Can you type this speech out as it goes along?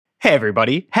Hey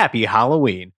everybody, happy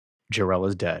Halloween! Jarell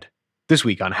is dead. This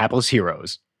week on Hapless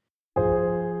Heroes.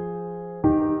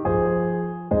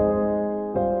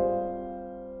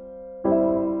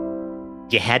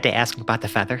 You had to ask about the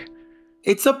feather?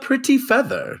 It's a pretty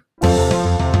feather.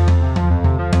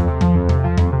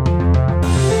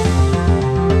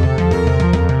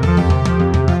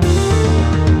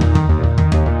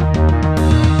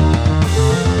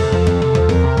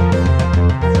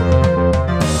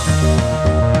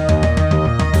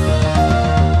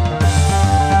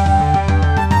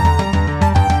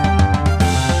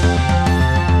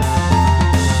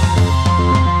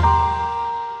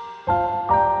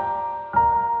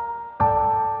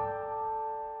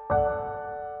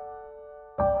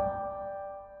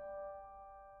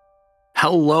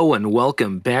 Hello and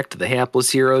welcome back to the Hapless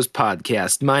Heroes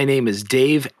podcast. My name is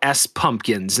Dave S.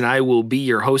 Pumpkins, and I will be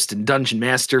your host and dungeon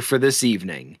master for this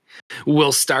evening.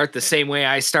 We'll start the same way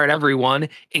I start everyone,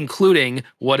 including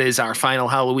what is our final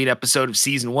Halloween episode of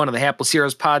Season 1 of the Hapless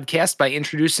Heroes podcast, by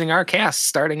introducing our cast,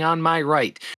 starting on my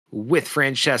right, with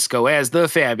Francesco as the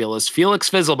fabulous Felix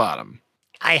Fizzlebottom.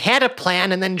 I had a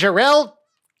plan and then Jarell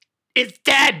is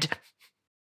dead!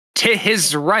 To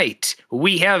his right,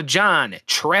 we have John,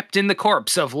 trapped in the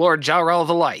corpse of Lord Jarell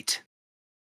the Light.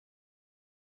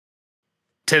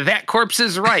 To that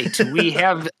corpse's right, we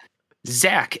have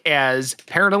Zach as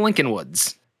Parent of Lincoln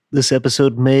Woods. This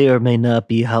episode may or may not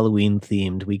be Halloween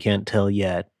themed. We can't tell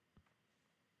yet.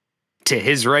 To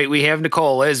his right, we have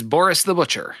Nicole as Boris the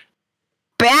Butcher.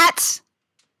 Bats!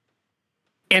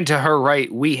 And to her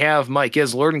right, we have Mike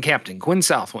as Lord and Captain Quinn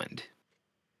Southwind.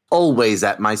 Always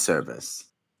at my service.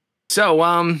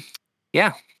 So,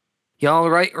 yeah. Y'all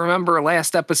remember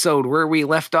last episode where we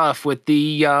left off with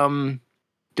the,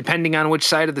 depending on which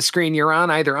side of the screen you're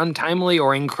on, either untimely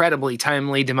or incredibly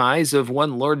timely demise of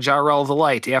one Lord Jarell the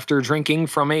Light after drinking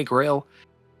from a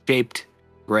grail-shaped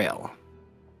grail.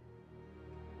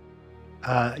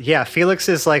 Yeah, Felix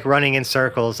is like running in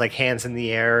circles, like hands in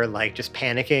the air, like just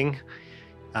panicking.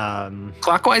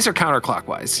 Clockwise or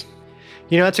counterclockwise?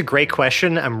 You know, that's a great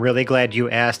question. I'm really glad you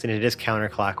asked, and it is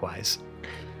counterclockwise.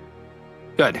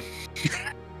 Good.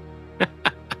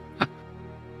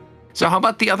 So how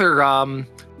about the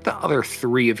other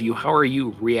three of you? How are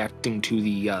you reacting to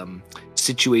the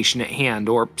situation at hand?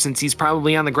 Or since he's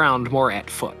probably on the ground, more at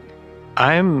foot?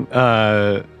 I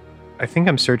think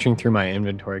I'm searching through my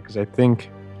inventory because I think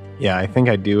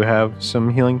I do have some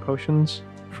healing potions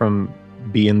from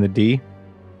B and the D.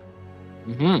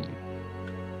 Mm-hmm.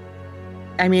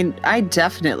 I mean, I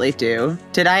definitely do.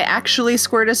 Did I actually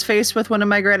squirt his face with one of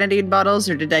my grenadine bottles,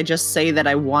 or did I just say that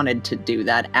I wanted to do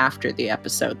that after the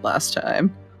episode last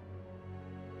time?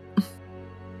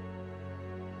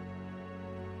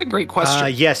 A great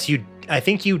question. Yes, I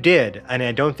think you did, and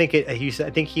I don't think it. I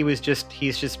think he's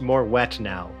just more wet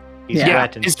now. He's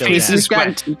wet and his still face dead. is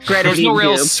wet. There's Grenadine no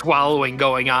real goop. swallowing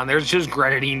going on. There's just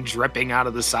grenadine dripping out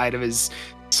of the side of his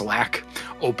slack,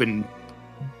 open,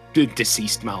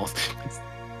 deceased mouth.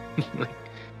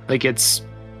 Like it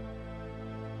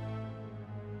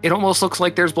almost looks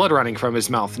like there's blood running from his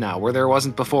mouth now, where there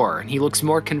wasn't before, and he looks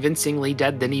more convincingly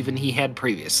dead than even he had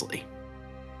previously.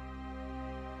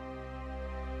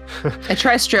 I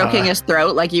try stroking his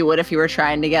throat like you would if you were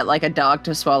trying to get like a dog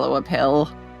to swallow a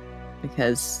pill.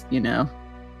 Because, you know.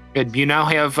 Good. You now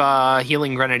have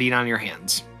healing grenadine on your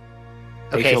hands.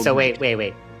 They Okay, feel so great.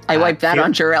 wait. I wiped that Fel-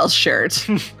 on Jarell's shirt.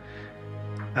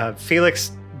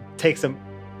 Felix takes him,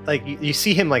 like you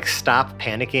see him like stop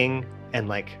panicking and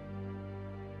like,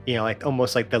 you know, like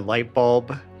almost like the light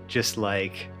bulb just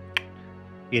like,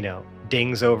 you know,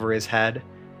 dings over his head,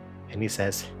 and he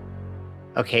says,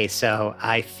 "Okay, so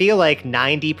I feel like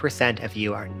 90% of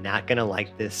you are not gonna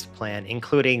like this plan,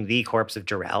 including the corpse of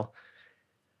Jarell.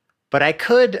 But I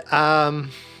could,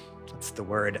 what's the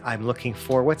word I'm looking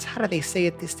for? How do they say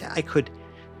it this time? I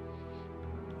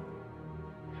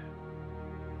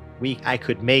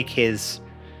could make his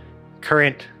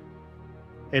current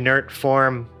inert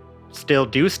form still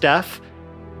do stuff."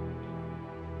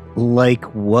 Like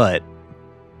what?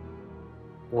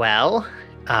 Well,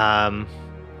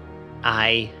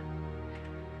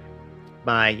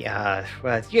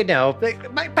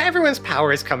 everyone's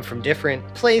powers come from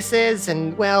different places,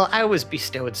 and well, I was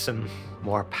bestowed some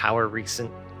more power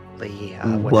recently.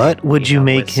 What would you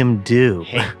make him do?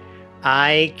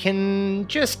 I can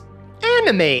just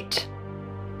animate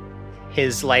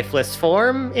his lifeless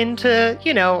form into,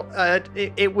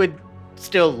 it would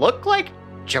still look like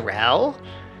Jarell.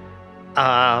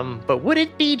 But would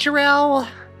it be Jarell?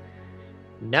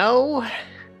 No.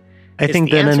 I Is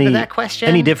think the then answer to that question?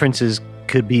 any differences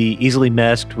could be easily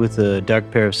masked with a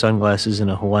dark pair of sunglasses and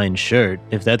a Hawaiian shirt,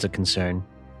 if that's a concern.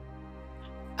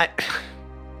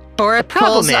 Boris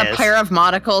problem pulls a is- pair of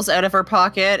monocles out of her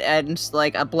pocket and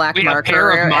like a black Wait, a marker pair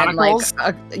of and monocles?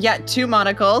 like 2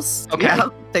 monocles. Okay. Yeah,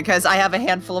 because I have a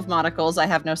handful of monocles. I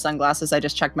have no sunglasses. I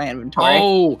just checked my inventory.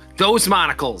 Oh, those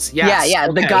monocles. Yes. yeah,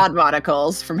 the okay. god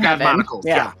monocles from God heaven. monocles.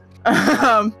 Yeah.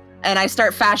 And I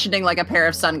start fashioning like a pair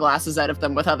of sunglasses out of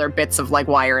them with other bits of like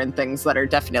wire and things that are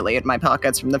definitely in my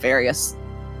pockets from the various.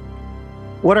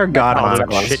 What are god Oh,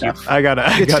 monocles? shit, you- I gotta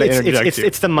interject you.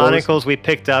 It's the What was- monocles we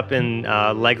picked up in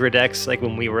Legradex, like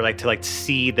when we were like to like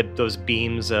see those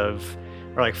beams of,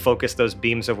 or like focus those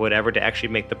beams of whatever to actually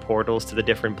make the portals to the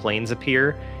different planes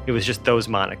appear. It was just those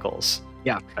monocles.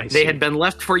 I They see. had been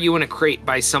left for you in a crate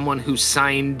by someone who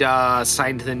signed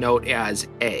the note as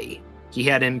A. He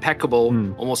had impeccable,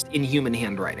 almost inhuman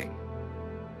handwriting.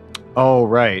 Oh,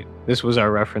 right. This was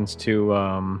our reference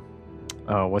to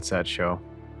what's that show?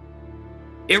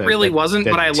 It That- really that- wasn't,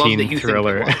 that but I love teen that you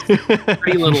thriller. think it was.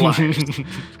 Pretty Little Liars.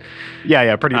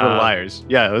 Yeah, Pretty Little Liars.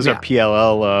 Yeah, those yeah. are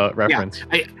PLL reference.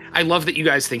 I love that you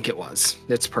guys think it was.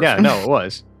 That's perfect. Yeah, no, it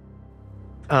was.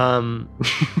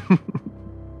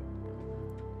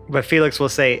 But Felix will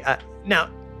say, now,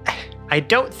 I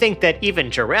don't think that even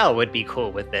Jarrell would be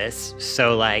cool with this.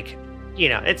 So, like,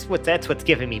 that's what's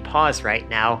giving me pause right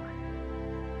now.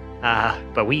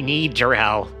 But we need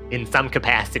Jarrell in some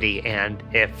capacity, and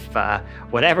if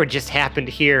whatever just happened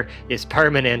here is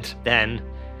permanent, then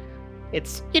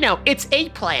it's a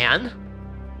plan.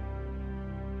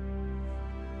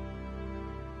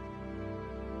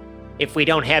 If we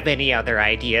don't have any other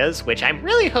ideas, which I'm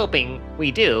really hoping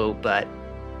we do, but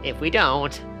if we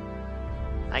don't,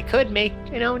 I could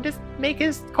just make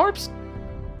his corpse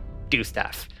do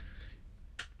stuff.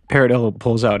 Paradil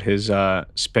pulls out his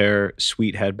spare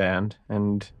sweet headband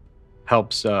and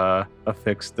helps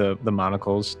affix the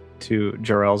monocles to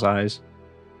Jarrell's eyes.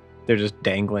 They're just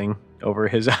dangling over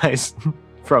his eyes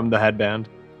from the headband.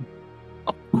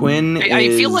 Quinn I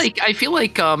is... feel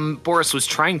like Boris was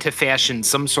trying to fashion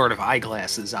some sort of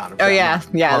eyeglasses out of Oh them.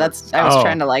 yeah. I was Oh.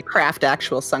 trying to like craft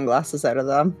actual sunglasses out of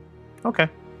them. Okay.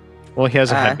 Well, he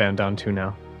has a Uh, headband on too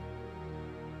now.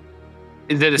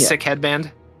 Is it a Yeah. sick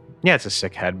headband? Yeah, it's a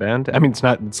sick headband. I mean,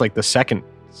 it's like the second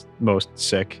most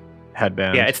sick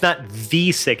headband. Yeah, it's not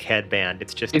the sick headband.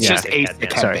 It's just It's the just sick a headband.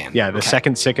 sick Sorry. headband. Yeah, the Okay.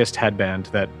 second sickest headband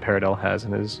that Paradil has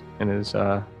in his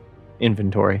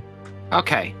inventory.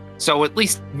 Okay, so at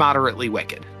least moderately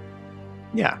wicked.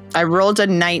 Yeah. I rolled a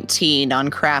 19 on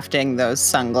crafting those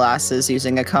sunglasses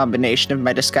using a combination of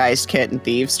my disguised kit and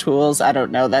thieves' tools. I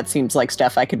don't know. That seems like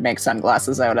stuff I could make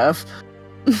sunglasses out of.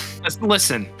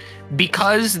 Listen,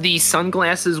 because the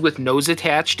sunglasses with nose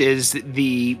attached is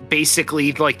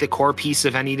basically like the core piece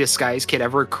of any disguise kit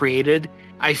ever created,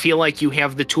 I feel like you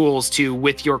have the tools to,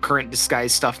 with your current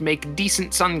disguise stuff, make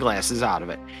decent sunglasses out of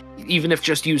it, even if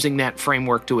just using that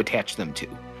framework to attach them to.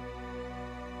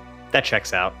 That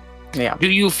checks out. Yeah.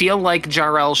 Do you feel like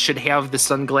Jarrell should have the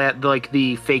sunglass, like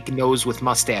the fake nose with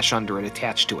mustache under it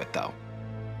attached to it, though?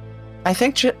 I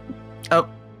think. Oh.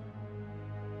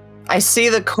 I see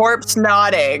the corpse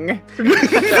nodding. So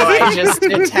I just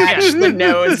attach the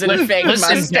nose and a fake Listen,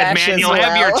 dead mustache man, as you'll well.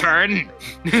 have your turn.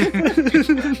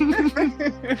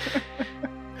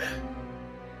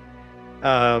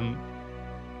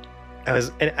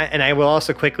 I will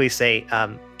also quickly say,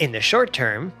 in the short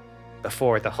term,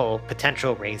 before the whole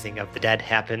potential raising of the dead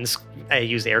happens, I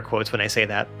use air quotes when I say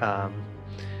that,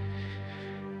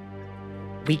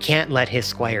 we can't let his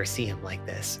squire see him like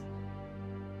this.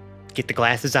 Get the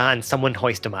glasses on, someone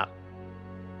hoist him up.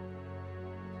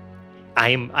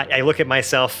 I look at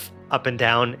myself up and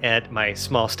down at my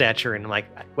small stature and I'm like,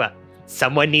 well,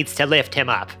 someone needs to lift him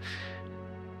up.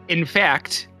 In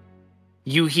fact,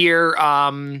 you hear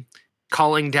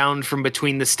calling down from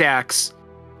between the stacks,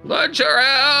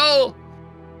 Jarrell!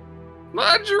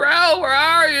 Jarrell, where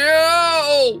are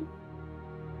you?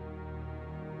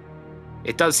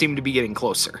 It does seem to be getting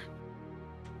closer.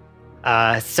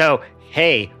 So,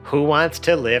 hey, who wants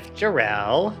to lift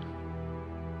Jarrell?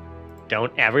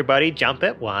 Don't everybody jump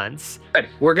at once. Good.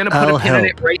 We're gonna put I'll a pin in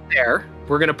help. it right there.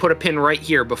 We're gonna put a pin right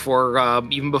here before,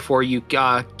 even before you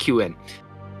cue in.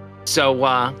 So,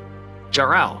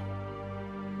 Jarrell,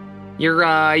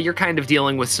 you're kind of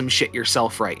dealing with some shit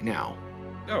yourself right now.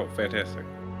 Oh, fantastic.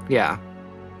 Yeah.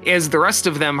 As the rest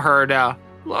of them heard,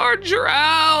 Lord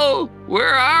Jarrell,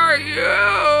 where are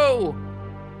you?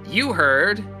 You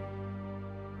heard,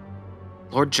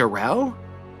 Lord Jarrell?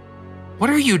 What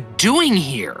are you doing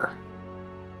here?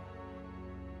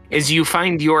 As you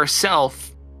find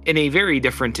yourself in a very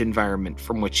different environment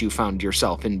from which you found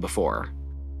yourself in before.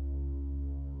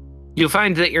 You'll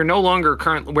find that you're no longer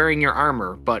currently wearing your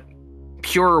armor, but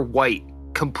pure white,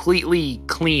 completely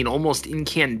clean, almost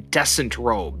incandescent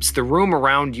robes. The room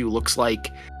around you looks like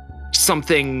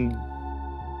something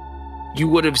you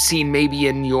would have seen maybe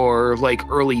in your like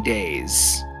early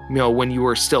days, when you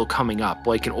were still coming up,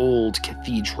 like an old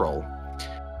cathedral.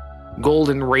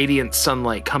 Golden radiant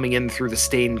sunlight coming in through the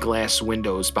stained glass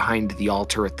windows behind the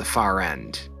altar at the far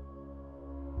end.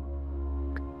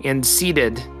 And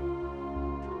seated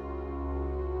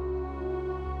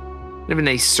in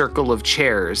a circle of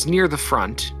chairs near the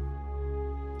front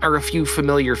are a few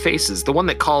familiar faces. The one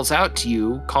that calls out to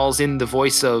you calls in the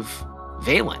voice of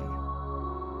Valen.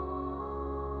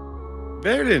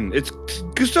 Valen, it's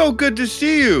so good to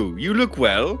see you. You look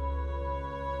well.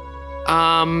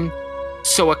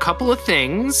 So a couple of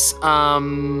things.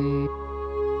 You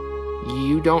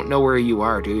don't know where you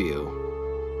are, do you?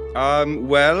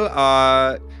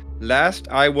 Last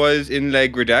I was in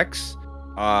Legredex,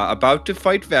 about to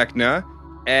fight Vecna,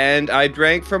 and I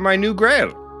drank from my new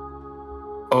grail.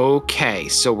 Okay,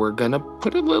 so we're gonna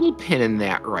put a little pin in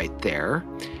that right there.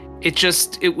 It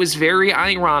was very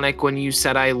ironic when you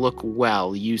said I look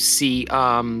well. You see,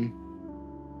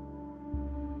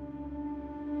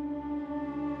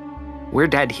 we're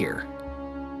dead here.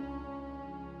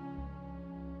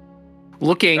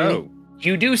 Looking,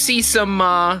 you do see some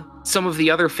of the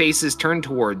other faces turn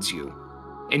towards you,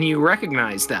 and you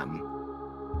recognize them.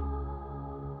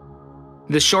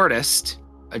 The shortest,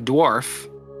 a dwarf,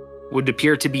 would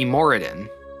appear to be Moradin.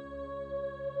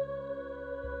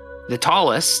 The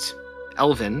tallest,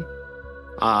 Elvin,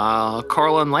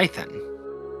 Corlin Lathan.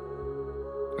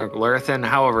 Or Larathan,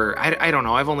 however, I don't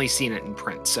know. I've only seen it in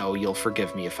print, so you'll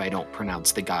forgive me if I don't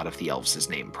pronounce the god of the elves'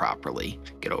 name properly.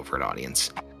 Get over it,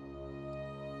 audience.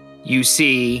 You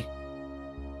see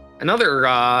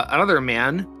another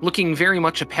man looking very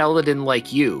much a paladin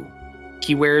like you.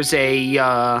 He wears a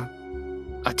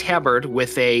tabard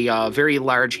with a very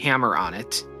large hammer on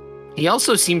it. He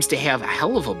also seems to have a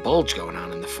hell of a bulge going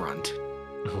on in the front.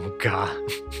 Oh, God.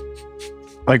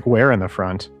 Like where in the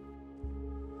front?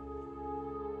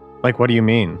 Like, what do you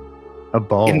mean? A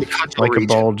bulge? In the cudgel like region.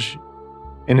 A bulge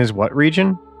in his what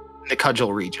region? The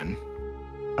cudgel region.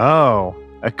 Oh,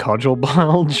 a cudgel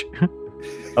bulge?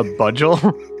 A budgel?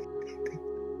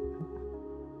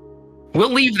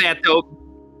 We'll leave that, though.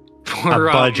 For,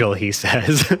 A budgel, he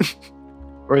says.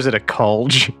 Or is it a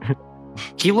culge?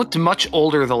 He looked much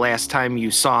older the last time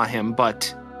you saw him,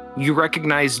 but you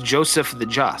recognized Joseph the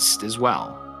Just as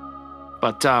well.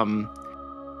 But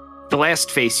the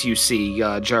last face you see,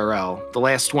 Jarrell, the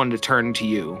last one to turn to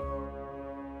you,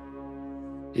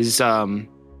 is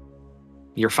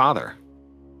your father.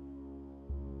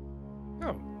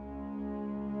 Oh.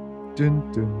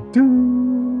 Dun, dun,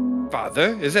 dun.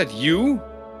 Father, is that you?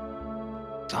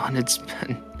 Son, it's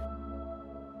been...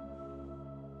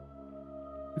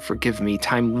 Forgive me,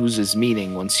 time loses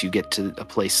meaning once you get to a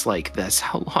place like this.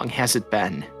 How long has it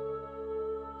been?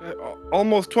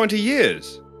 Almost 20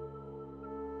 years.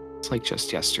 It's like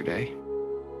just yesterday.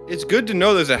 It's good to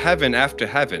know there's a heaven after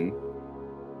heaven.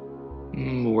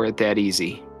 Were it that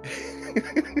easy?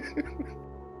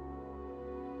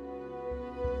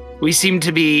 We seem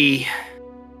to be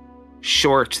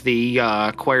short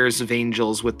the choirs of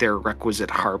angels with their requisite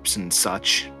harps and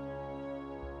such.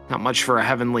 Not much for a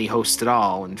heavenly host at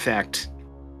all. In fact,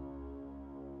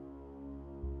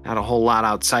 not a whole lot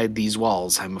outside these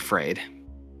walls, I'm afraid.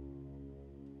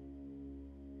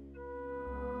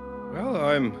 Well,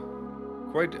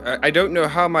 I don't know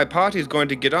how my party's going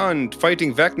to get on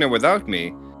fighting Vecna without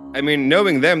me. I mean,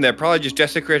 knowing them, they're probably just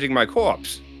desecrating my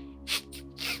corpse.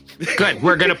 Good.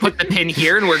 We're going to put the pin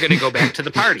here and we're going to go back to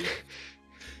the party.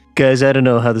 Guys, I don't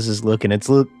know how this is looking. It's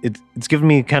giving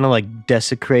me kind of like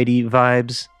desecrate-y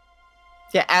vibes.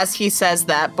 Yeah, as he says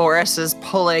that, Boris is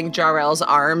pulling Jarrell's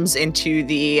arms into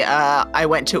the I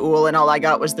went to Ool and all I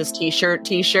got was this t-shirt.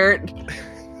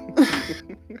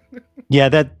 Yeah,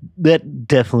 that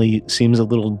definitely seems a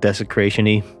little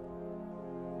desecration-y.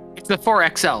 It's the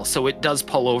 4XL, so it does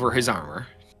pull over his armor.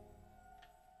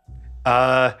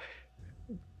 I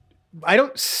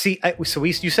don't see...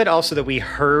 you said also that we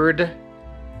heard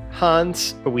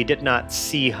Hans, but we did not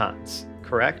see Hans,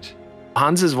 correct?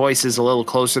 Hans's voice is a little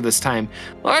closer this time.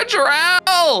 Lord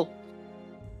Jarrell!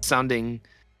 Sounding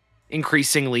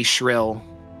increasingly shrill.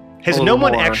 Has A no little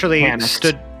one more actually panicked.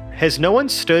 Has no one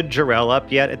stood Jarrell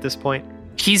up yet at this point?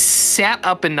 He's sat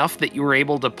up enough that you were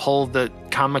able to pull the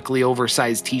comically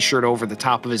oversized t-shirt over the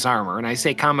top of his armor. And I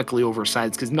say comically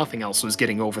oversized because nothing else was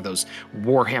getting over those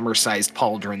Warhammer-sized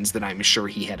pauldrons that I'm sure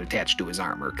he had attached to his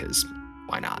armor, because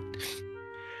why not?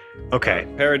 Okay.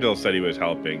 Paradil said he was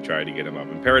helping, try to get him up.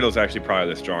 And Paradil's actually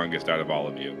probably the strongest out of all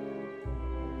of you.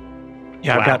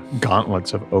 Yeah, I've Wow. got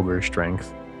gauntlets of ogre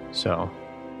strength. So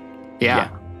Yeah.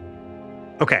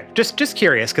 Okay. Just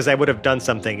curious, because I would have done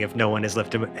something if no one has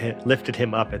lifted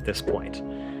him up at this point.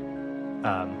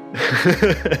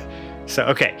 So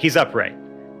okay, he's upright.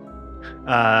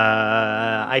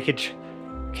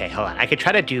 Okay, hold on. I could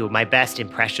try to do my best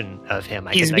impression of him.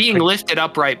 He's being lifted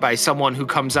upright by someone who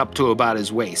comes up to about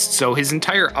his waist. So his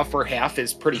entire upper half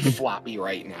is pretty floppy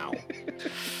right now.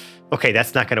 Okay,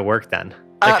 that's not going to work then.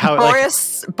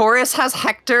 Boris has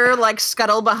Hector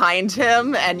scuttle behind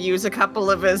him and use a couple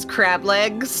of his crab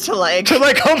legs to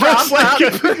almost like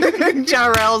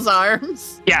Jarrell's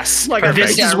arms. Yes. Like a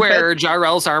This big is armpit. where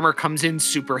Jarrell's armor comes in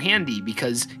super handy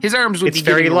because his arms would It's be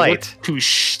very getting light. ripped to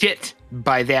shit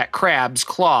by that crab's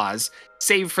claws,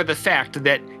 save for the fact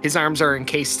that his arms are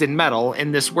encased in metal,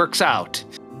 and this works out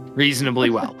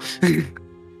reasonably well.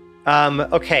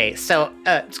 Okay, so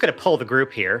just going to pull the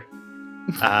group here.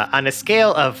 On a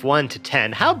scale of 1 to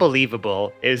 10, how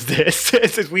believable is this?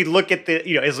 As we look at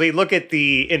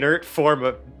the inert form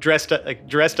of dressed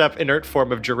up inert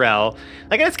form of Jarrell,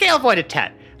 on a scale of 1 to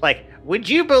 10, would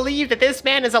you believe that this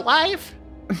man is alive?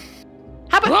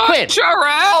 How about Quinn?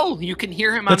 Jarrell! You can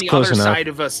hear him on That's the close other enough. side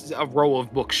of a row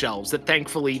of bookshelves that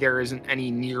thankfully there isn't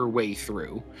any near way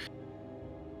through.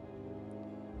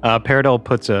 Paradil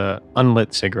puts a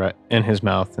unlit cigarette in his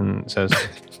mouth and says,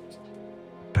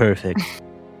 "Perfect."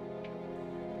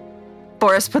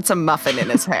 Boris puts a muffin in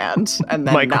his hand and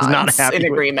then Mike was not nods happy in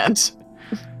with- agreement.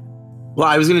 Well,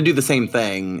 I was going to do the same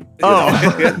thing. With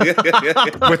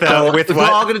If we're all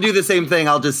what? going to do the same thing,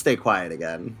 I'll just stay quiet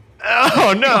again.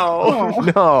 Oh no!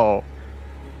 No.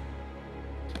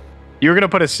 You were gonna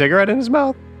put a cigarette in his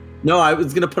mouth? No, I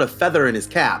was going to put a feather in his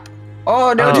cap.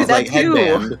 Oh no, Oh. do His, that too.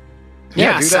 headband.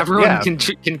 Yeah, Yes, do that- everyone yeah.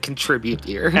 can contribute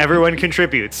here. Everyone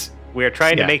contributes. We're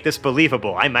trying to Yeah. make this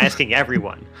believable. I'm asking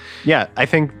everyone. Yeah, I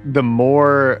think the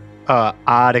more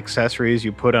odd accessories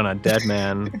you put on a dead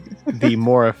man, the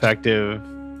more effective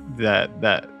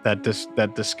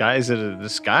that disguise. Is it a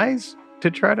disguise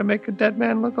to try to make a dead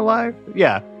man look alive?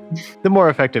 Yeah, the more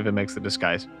effective it makes the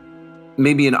disguise.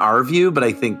 Maybe in our view, but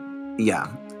I think,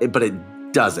 but it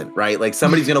doesn't, right?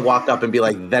 Somebody's going to walk up and be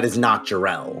like, that is not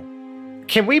Jarrell.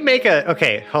 Can we make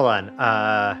okay, hold on.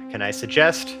 Can I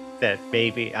suggest that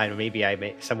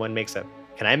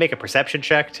can I make a perception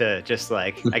check to just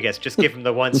just give him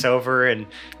the once over and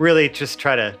really just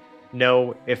try to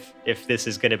know if this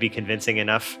is going to be convincing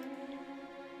enough?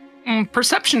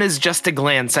 Perception is just a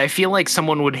glance. I feel like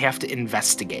someone would have to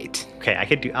investigate. Okay,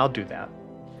 I'll do that.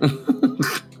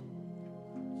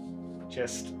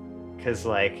 Just because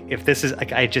if this is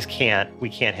we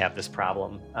can't have this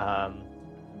problem.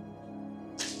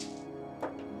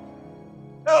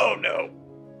 Oh no.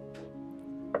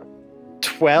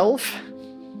 12?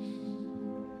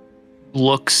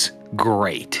 Looks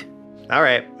great. All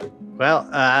right. Well,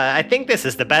 I think this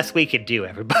is the best we could do,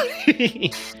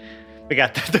 everybody. We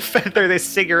got the feather, this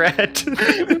cigarette,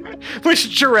 which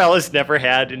Jarrell has never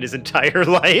had in his entire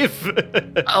life.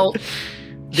 Oh,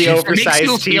 The if it makes oversized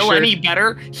you feel t-shirt. any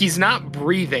better, he's not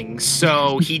breathing,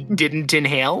 so he didn't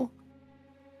inhale.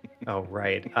 Oh,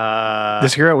 right. The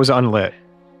cigarette was unlit.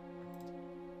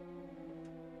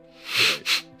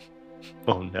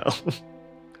 Oh, no.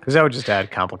 Because that would just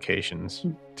add complications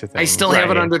to things. I still have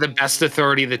it Right. under the best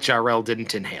authority that Jarrell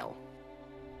didn't inhale.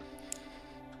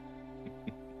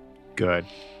 Good.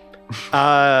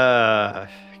 Can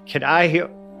I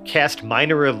cast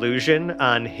minor illusion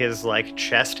on his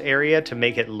chest area to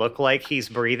make it look like he's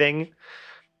breathing?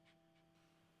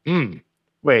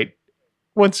 Wait,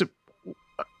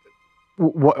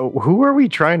 who are we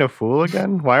trying to fool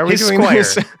again? Why are we His doing squire.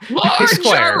 this? Lord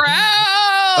Squire. Jarrell!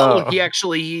 Oh.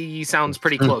 He sounds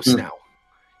pretty close now.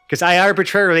 Because I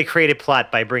arbitrarily created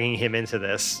plot by bringing him into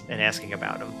this and asking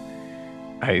about him.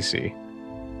 I see.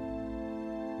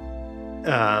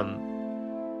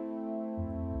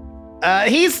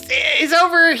 He's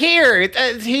over here.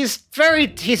 He's very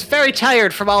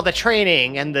tired from all the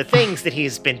training and the things that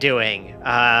he's been doing.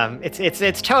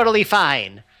 It's totally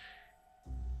fine.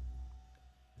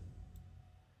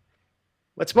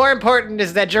 What's more important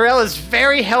is that Jarrell is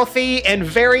very healthy and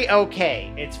very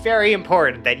okay. It's very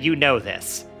important that you know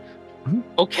this.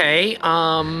 Okay,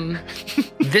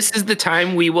 this is the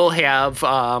time we will have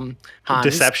Hans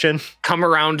Deception. come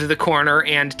around the corner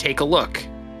and take a look.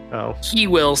 Oh. He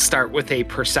will start with a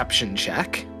perception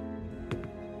check.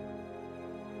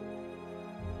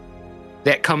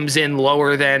 That comes in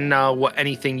lower than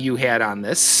anything you had on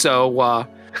this. So, what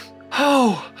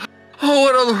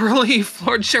a relief,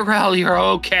 Lord Jarrell, you're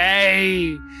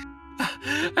okay.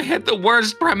 I had the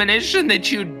worst premonition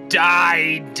that you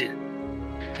died.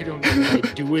 I don't know what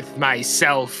I'd do with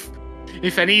myself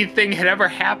if anything had ever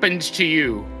happened to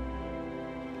you.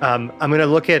 I'm gonna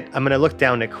look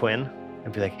down at Quinn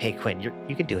and be like, "Hey, Quinn, you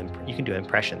can do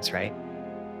impressions, right?"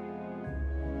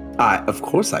 Of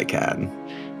course I can.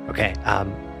 Okay.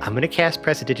 I'm gonna cast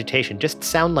Prestidigitation. Just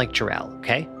sound like Jarrell,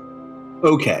 okay?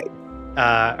 Okay. Or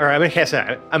I'm gonna cast.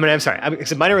 I'm sorry.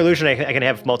 It's a minor illusion. I can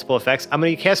have multiple effects. I'm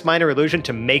gonna cast minor illusion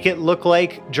to make it look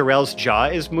like Jarrell's jaw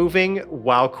is moving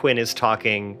while Quinn is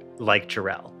talking like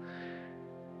Jarrell.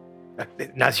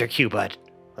 Now's your cue, bud.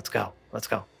 Let's go.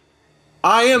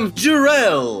 I am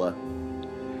Jarrell.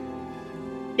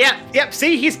 Yep.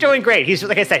 See, he's doing great. He's,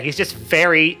 like I said, he's just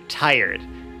very tired.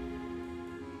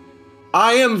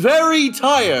 I am very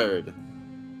tired.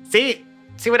 See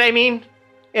what I mean?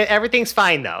 Everything's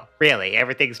fine though. Really,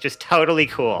 everything's just totally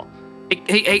cool.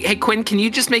 Hey, Quinn, can you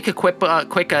just make a quick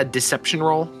deception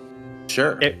roll?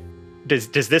 Sure. Does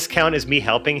this count as me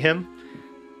helping him?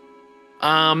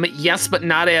 Yes, but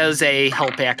not as a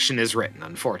help action is written,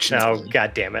 unfortunately. Oh,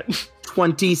 God damn it.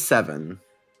 27.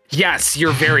 Yes,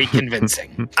 you're very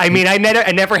convincing. I mean, I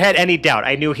never had any doubt.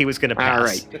 I knew he was going to pass. All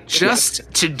right.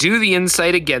 Just to do the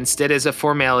insight against it as a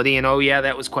formality, and oh yeah,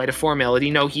 that was quite a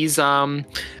formality. No, he's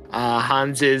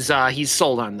Hans is he's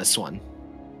sold on this one.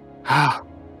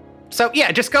 So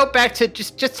yeah, just go back to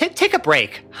just take a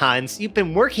break, Hans. You've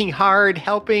been working hard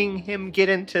helping him get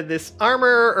into this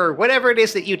armor or whatever it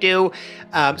is that you do.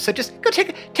 So just go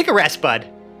take a rest,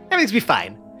 bud. Everything's be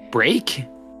fine. Break?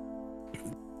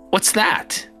 What's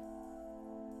that?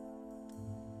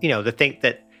 You know, the thing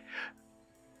that.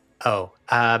 Oh,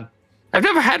 I've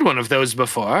never had one of those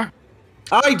before.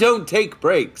 I don't take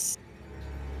breaks.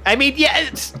 I mean, yeah,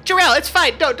 Jarrell, it's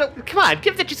fine. Don't come on,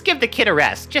 just give the kid a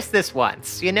rest, just this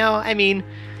once. You know, I mean,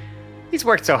 he's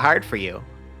worked so hard for you.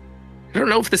 I don't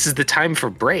know if this is the time for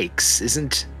breaks,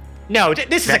 isn't? No,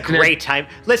 this is a great time.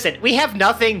 Listen, we have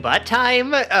nothing but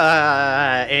time.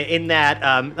 In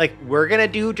that, like, we're gonna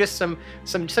do just some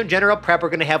general prep. We're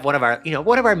gonna have one of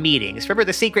our meetings. Remember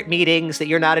the secret meetings that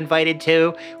you're not invited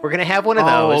to? We're gonna have one of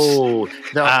those.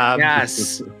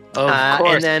 Yes, of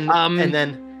course. And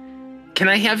then. Can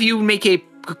I have you make a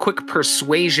quick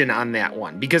persuasion on that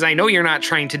one? Because I know you're not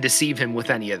trying to deceive him with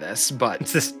any of this, but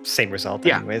it's the same result,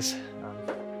 anyways.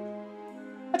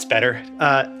 That's better.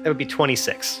 That would be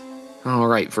 26. All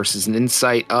right, versus an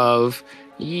insight of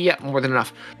more than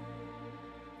enough.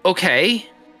 Okay,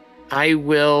 I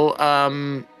will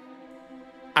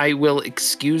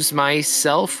excuse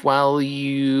myself while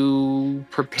you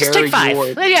prepare. Just take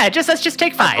 5. Let's just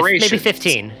take 5, maybe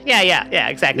 15. Yeah,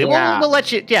 exactly. Yeah. We'll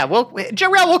let you. Yeah,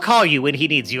 Jarrell will call you when he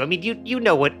needs you. I mean, you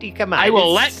know what? Come on. I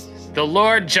will let the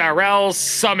Lord Jarrell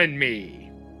summon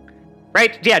me.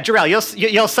 Right? Yeah, Jarrell,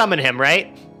 you'll summon him,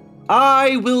 right?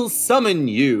 I will summon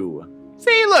you.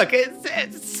 See, look,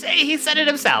 he said it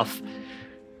himself.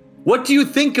 What do you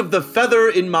think of the feather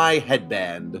in my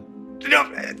headband? No,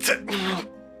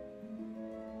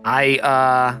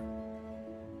 I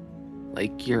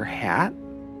like your hat.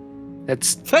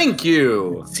 Thank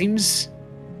you.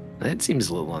 That seems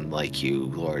a little unlike you,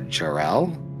 Lord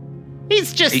Jarrell.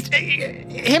 He's just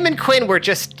him and Quinn were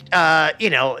just we have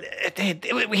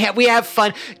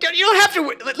fun. You don't have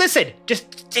to listen.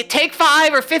 Just take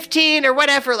 5 or 15 or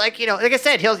whatever. Like I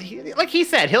said,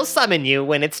 he'll summon you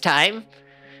when it's time.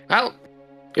 Well,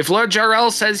 if Lord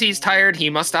Jarrell says he's tired, he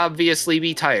must obviously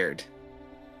be tired.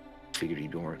 Figured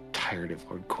he'd be more tired of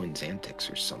Lord Quinn's antics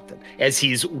or something. As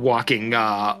he's walking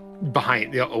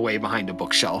away behind a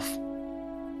bookshelf.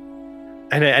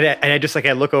 And I just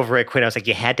I look over at Quinn. I was like,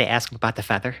 you had to ask him about the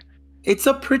feather? It's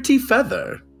a pretty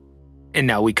feather. And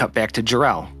now we cut back to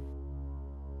Jarrell.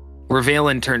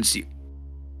 Ravelin turns to you.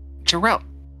 Jarrell,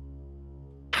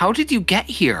 how did you get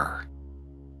here?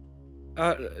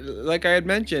 Like I had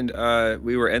mentioned,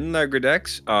 we were in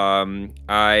Lagredex.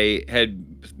 I had,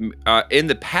 in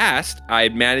the past, I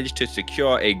had managed to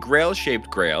secure a grail-shaped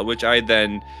grail, which I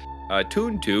then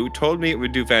tuned to, told me it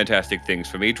would do fantastic things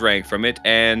for me, drank from it,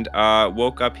 and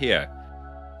woke up here.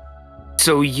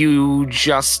 So you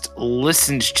just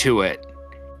listened to it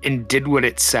and did what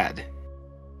it said?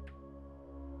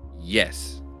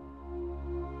 Yes.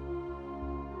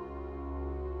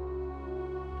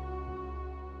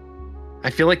 I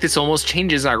feel like this almost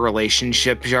changes our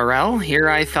relationship, Jarrell. Here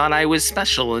I thought I was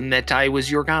special and that I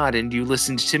was your god and you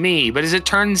listened to me. But as it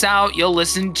turns out, you'll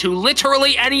listen to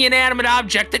literally any inanimate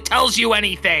object that tells you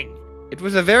anything. It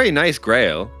was a very nice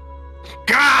grail.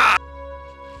 God!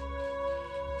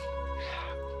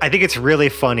 I think it's really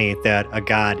funny that a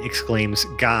god exclaims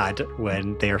 "God"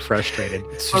 when they are frustrated.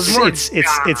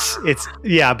 It's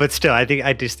yeah, but still, I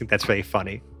just think that's really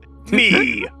funny.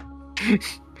 Me.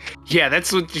 Yeah,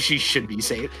 that's what she should be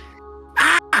saying.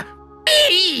 Ah,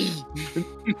 me!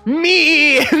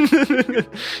 Me.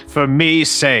 For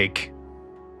me's sake.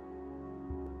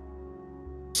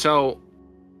 So,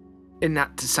 and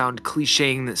not to sound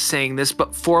clichéing saying this,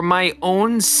 but for my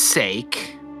own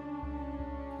sake,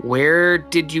 where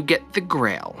did you get the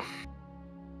Grail?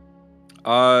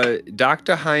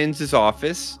 Dr. Hines'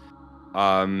 office.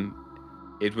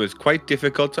 It was quite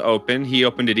difficult to open. He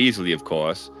opened it easily, of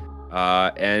course.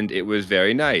 And it was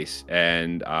very nice.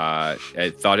 And I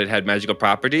thought it had magical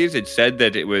properties. It said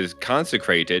that it was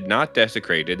consecrated, not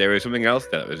desecrated. There was something else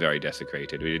that was very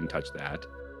desecrated. We didn't touch that.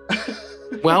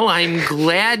 Well, I'm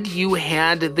glad you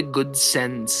had the good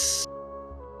sense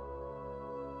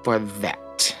for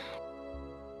that.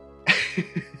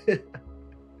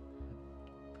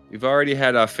 We've already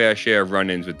had our fair share of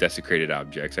run-ins with desecrated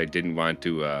objects. I didn't want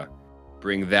to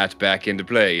bring that back into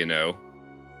play, you know.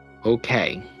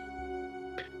 Okay.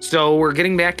 So we're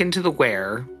getting back into the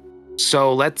where.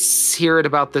 So let's hear it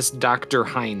about this Dr.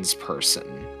 Hines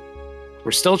person.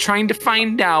 We're still trying to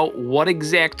find out what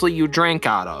exactly you drank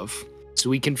out of, so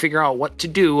we can figure out what to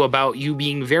do about you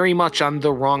being very much on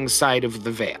the wrong side of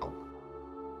the veil.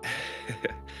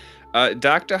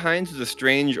 Dr. Hines is a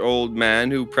strange old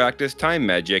man who practiced time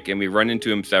magic, and we run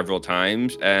into him several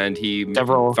times, and he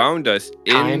found us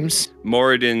in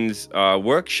Moradin's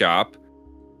workshop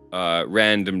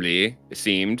randomly, it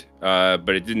seemed, but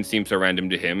it didn't seem so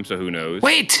random to him, so who knows?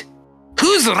 Wait!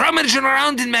 Who's rummaging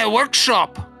around in my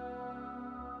workshop?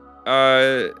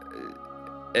 At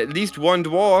least one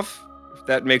dwarf, if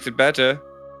that makes it better.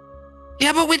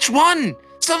 Yeah, but which one?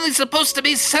 Something's supposed to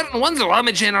be certain ones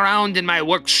rummaging around in my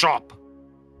workshop.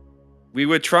 We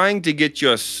were trying to get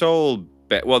your soul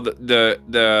back. Well,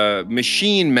 the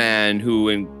machine man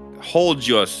who holds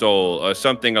your soul, or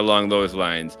something along those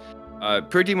lines.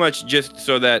 Pretty much just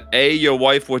so that A, your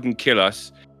wife wouldn't kill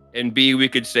us, and B, we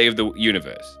could save the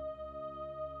universe.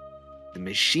 The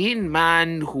machine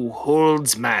man who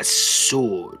holds my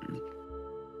soul.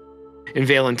 And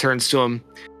Valen turns to him.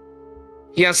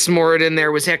 Yes, Moradin,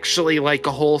 there was actually like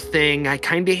a whole thing. I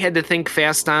kind of had to think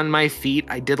fast on my feet.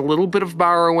 I did a little bit of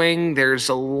borrowing. There's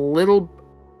a lot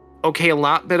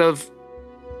bit of...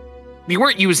 We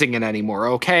weren't using it anymore,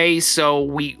 okay?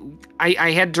 So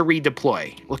I had to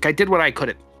redeploy. Look, I did what I could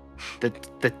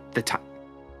at the time.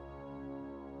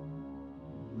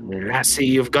 Lassie,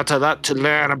 you've got a lot to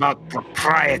learn about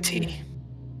propriety.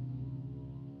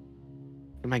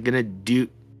 What am I gonna do?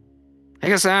 I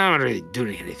guess I'm not really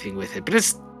doing anything with it, but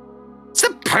it's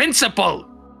the principle.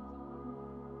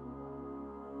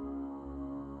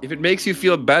 If it makes you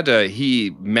feel better,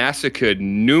 he massacred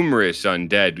numerous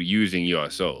undead using your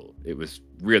soul. It was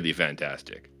really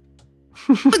fantastic.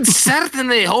 Would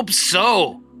certainly hope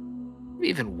so.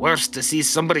 Even worse to see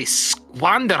somebody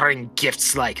squandering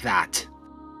gifts like that.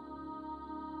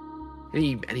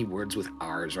 Any words with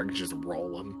R's, or I can just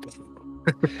roll them.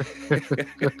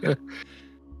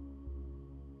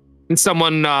 And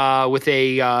someone with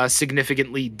a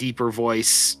significantly deeper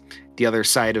voice, the other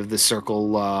side of the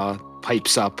circle,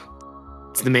 pipes up.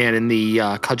 It's the man in the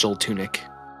cudgel tunic.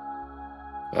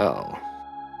 Well.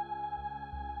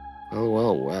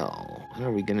 What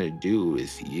are we gonna do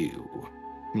with you?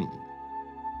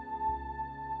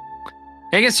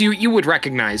 I guess you would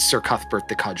recognize Sir Cuthbert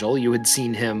the Cudgel. You had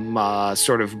seen him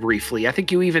sort of briefly. I think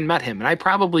you even met him, and I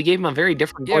probably gave him a very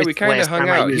different voice. Yeah, we kind of hung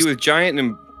out. He was giant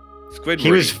and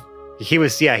Squidward. He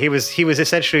was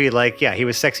essentially like, he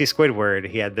was sexy Squidward.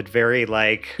 He had that very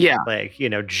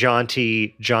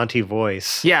jaunty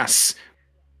voice. Yes.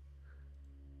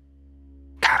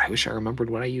 God, I wish I remembered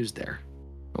what I used there.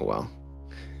 Oh well.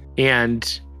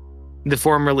 And the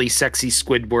formerly sexy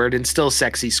Squidward and still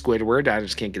sexy Squidward, I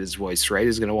just can't get his voice right,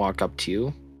 is going to walk up to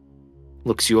you,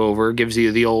 looks you over, gives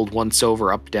you the old once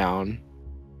over, up, down.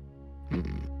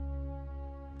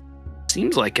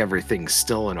 Seems like everything's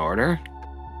still in order.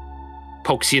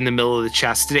 Pokes you in the middle of the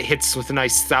chest, and it hits with a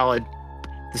nice solid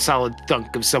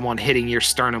thunk of someone hitting your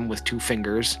sternum with two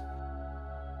fingers.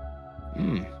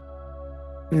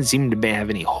 Doesn't seem to have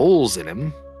any holes in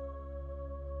him.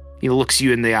 He looks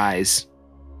you in the eyes.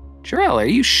 Jarell, are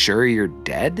you sure you're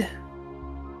dead?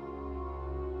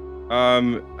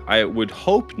 I would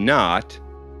hope not.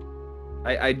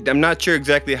 I'm not sure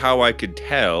exactly how I could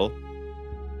tell.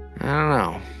 I don't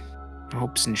know.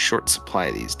 Hope's in short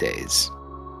supply these days.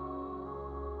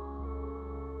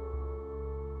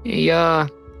 Hey,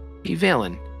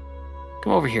 Valen,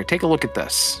 come over here. Take a look at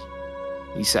this,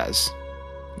 he says.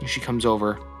 And she comes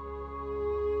over.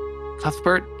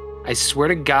 Cuthbert, I swear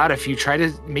to God, if you try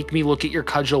to make me look at your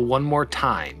cudgel one more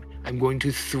time, I'm going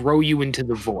to throw you into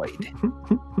the void.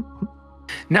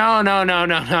 No.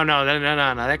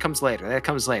 That comes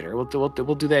later. We'll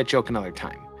do that joke another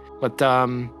time. But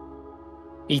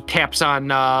he taps on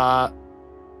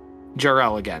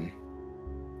Jarell again.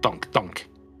 Thunk, thunk.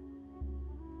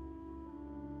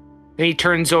 Then he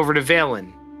turns over to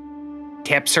Valen,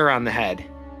 taps her on the head,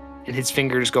 and his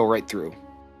fingers go right through.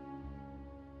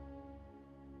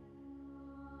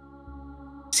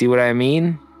 See what I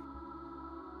mean?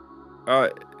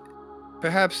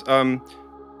 Perhaps,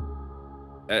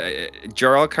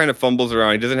 Jarell kind of fumbles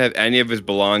around. He doesn't have any of his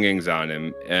belongings on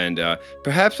him. And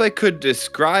perhaps I could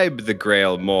describe the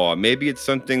Grail more. Maybe it's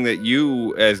something that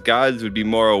you, as gods, would be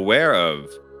more aware of.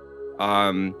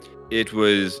 It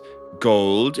was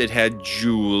gold. It had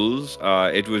jewels.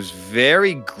 It was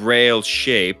very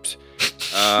Grail-shaped.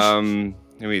 Let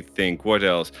me think. What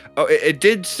else? Oh, it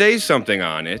did say something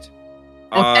on it.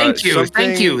 Oh,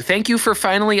 thank you for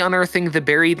finally unearthing the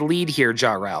buried lead here,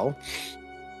 Jarell.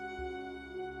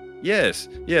 Yes,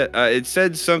 yeah. It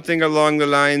said something along the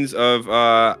lines of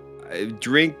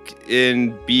drink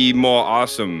and be more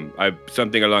awesome.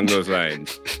 Something along those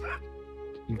lines.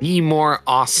 Be more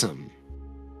awesome.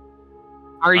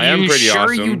 Are you sure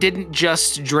awesome. You didn't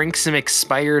just drink some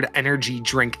expired energy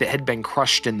drink that had been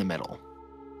crushed in the middle?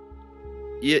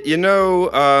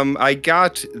 I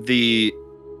got the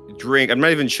drink. I'm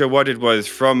not even sure what it was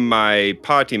from my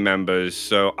party members.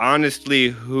 So honestly,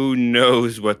 who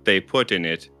knows what they put in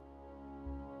it?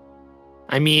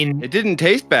 I mean, it didn't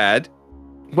taste bad.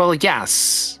 Well,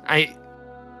 yes.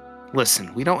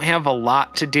 Listen, we don't have a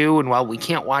lot to do, and while we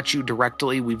can't watch you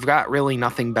directly, we've got really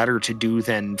nothing better to do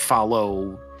than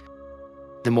follow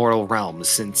the mortal realms,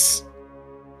 since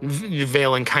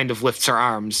Valen kind of lifts her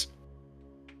arms.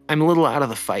 I'm a little out of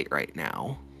the fight right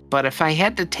now, but if I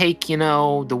had to take,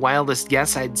 the wildest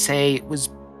guess, I'd say it was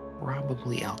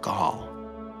probably alcohol.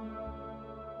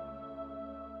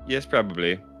 Yes,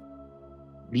 probably.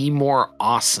 Be more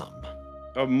awesome.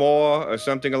 Or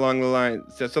something along the lines.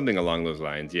 Something along those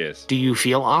lines, yes. Do you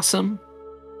feel awesome?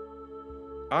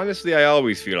 Honestly, I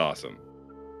always feel awesome.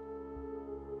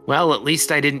 Well, at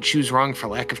least I didn't choose wrong for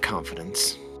lack of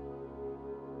confidence.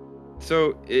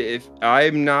 So, if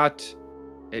I'm not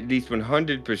at least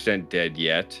 100% dead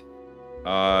yet,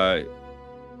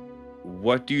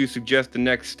 what do you suggest the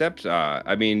next steps are?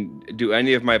 I mean, do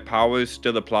any of my powers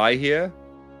still apply here?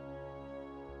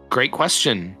 Great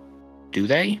question. Do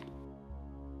they?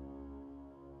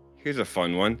 Here's a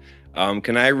fun one.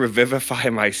 Can I revivify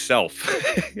myself?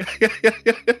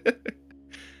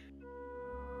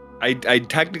 I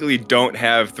technically don't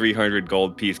have 300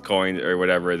 gold piece coins or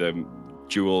whatever, the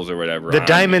jewels or whatever. The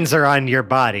diamonds are on your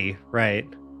body, right?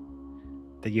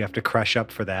 That you have to crush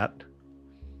up for that.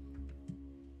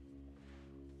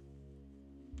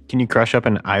 Can you crush up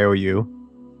an IOU?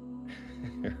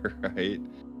 Right.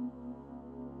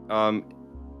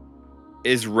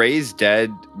 Is Raised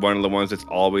Dead one of the ones that's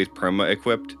always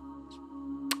perma-equipped?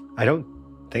 I don't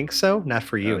think so. Not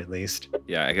for you, at least.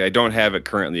 Yeah, I don't have it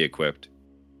currently equipped.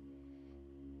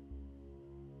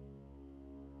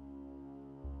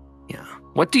 Yeah.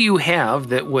 What do you have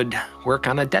that would work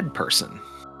on a dead person?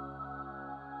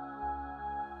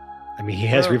 I mean, he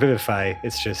has Revivify.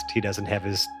 It's just he doesn't have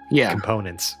his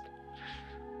components.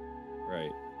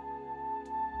 Right.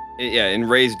 Yeah, and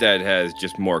Raised Dead has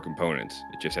just more components.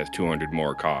 It just has 200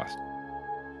 more cost.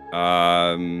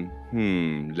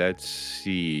 Let's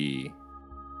see.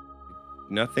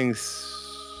 Nothing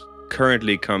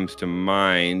currently comes to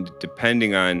mind.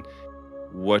 Depending on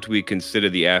what we consider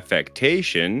the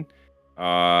affectation,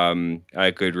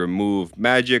 I could remove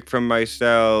magic from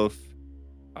myself.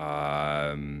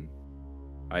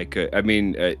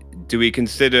 Do we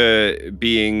consider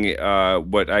being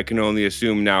what I can only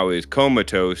assume now is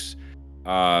comatose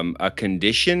a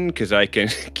condition? Because I can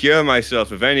cure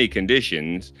myself of any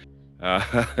conditions. Well,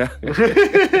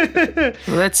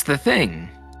 that's the thing.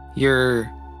 You're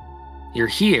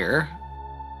here.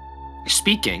 You're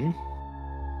speaking.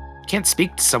 You can't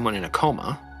speak to someone in a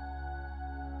coma.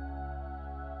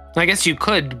 I guess you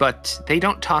could, but they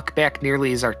don't talk back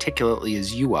nearly as articulately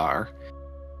as you are.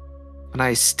 But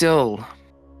I still...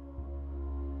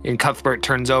 And Cuthbert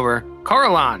turns over.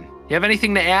 Coralon, you have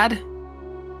anything to add?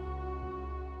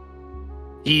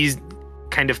 He's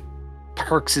kind of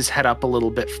perks his head up a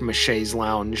little bit from a chaise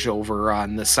lounge over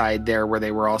on the side there where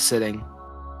they were all sitting.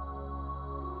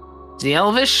 Is he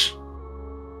Elvish?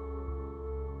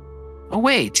 Oh,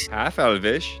 wait. Half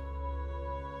Elvish.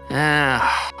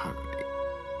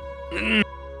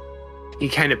 He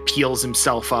kind of peels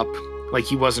himself up like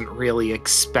he wasn't really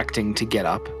expecting to get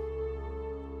up.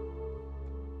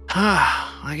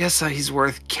 I guess he's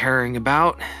worth caring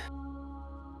about.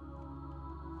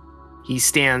 He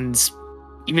stands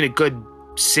even a good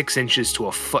 6 inches to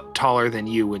a foot taller than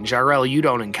you, and Jarrell, you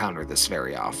don't encounter this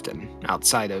very often,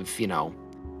 outside of,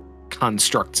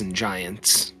 constructs and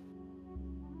giants.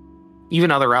 Even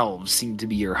other elves seem to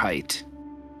be your height.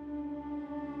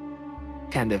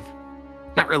 Kind of,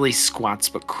 not really squats,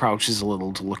 but crouches a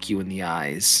little to look you in the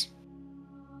eyes.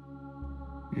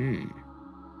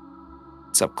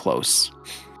 It's up close.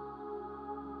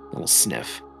 Little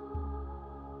sniff.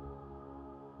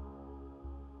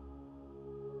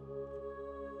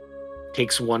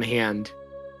 Takes one hand,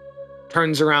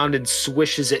 turns around and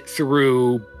swishes it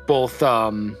through both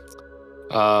both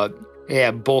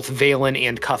Valen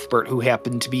and Cuthbert, who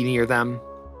happen to be near them.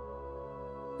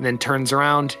 And then turns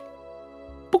around,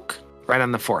 book, right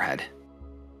on the forehead.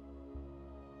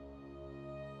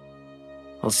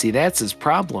 Well, see, that's his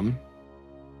problem.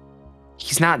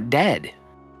 He's not dead.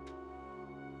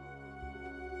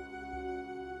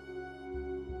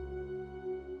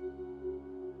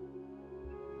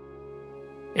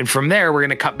 And from there, we're going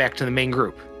to cut back to the main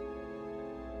group.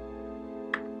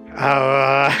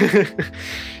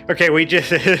 Okay, we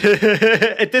just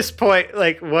at this point,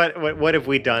 like, what have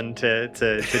we done to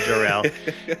Jarrell?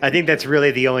 I think that's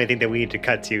really the only thing that we need to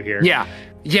cut to here. Yeah.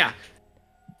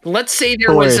 Let's say there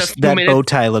Boris, was a few that minutes. bow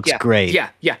tie looks great.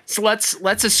 Yeah. So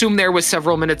let's assume there was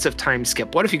several minutes of time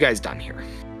skip. What have you guys done here?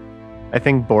 I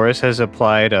think Boris has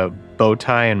applied a bow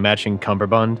tie and matching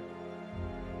cummerbund.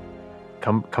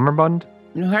 Cummerbund?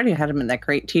 You already had him in that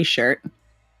great T-shirt.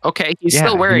 Okay, he's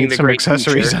still wearing the some great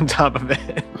accessories t-shirt. on top of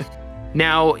it.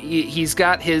 Now he's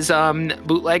got his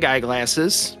bootleg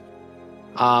eyeglasses,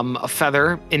 a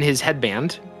feather in his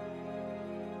headband,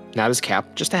 not his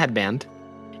cap, just a headband,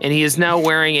 and he is now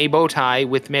wearing a bow tie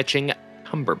with matching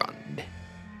cummerbund.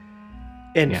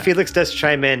 And Felix does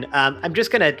chime in. I'm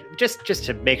just gonna just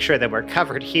to make sure that we're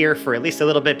covered here for at least a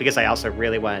little bit, because I also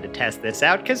really wanted to test this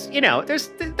out. Because there's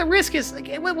the risk is, like,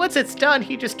 once it's done,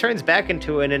 he just turns back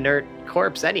into an inert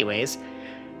corpse, anyways.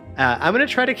 I'm gonna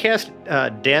try to cast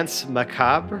Dance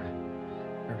Macabre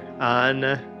on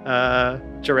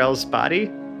Jarrell's body.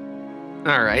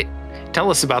 All right,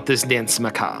 tell us about this Dance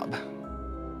Macabre.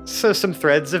 So some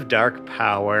threads of dark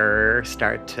power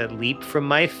start to leap from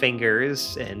my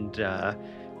fingers and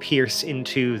pierce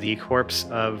into the corpse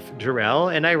of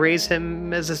Jarrell, and I raise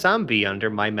him as a zombie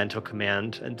under my mental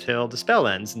command until the spell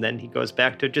ends, and then he goes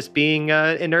back to just being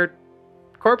an inert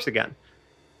corpse again.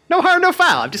 No harm, no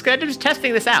foul. I'm just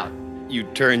testing this out. You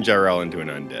turn Jarrell into an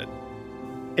undead.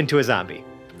 Into a zombie.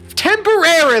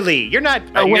 Temporarily! You're not...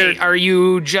 wait, are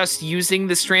you just using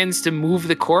the strands to move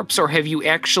the corpse, or have you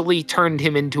actually turned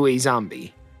him into a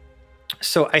zombie?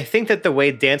 So I think that the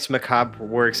way Dance Macabre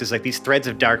works is like these threads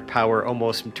of dark power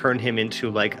almost turn him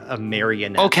into like a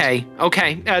marionette. Okay.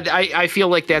 I feel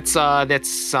like that's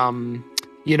an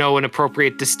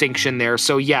appropriate distinction there.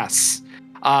 So yes,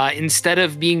 instead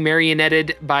of being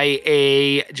marionetted by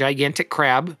a gigantic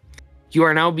crab, you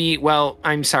are now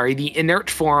the inert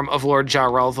form of Lord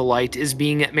Jarrell the Light is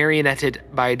being marionetted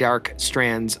by dark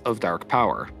strands of dark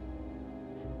power.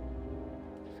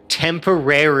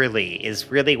 Temporarily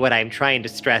is really what I'm trying to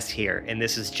stress here. And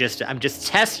this is I'm just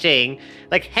testing,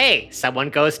 like, hey, someone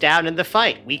goes down in the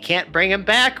fight. We can't bring him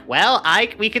back. Well,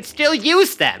 we could still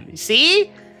use them.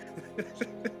 See?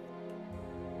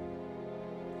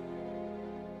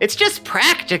 It's just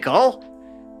practical.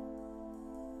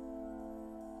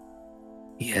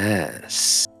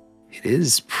 Yes, it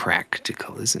is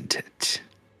practical, isn't it?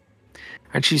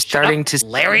 Aren't you starting to...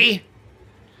 Larry?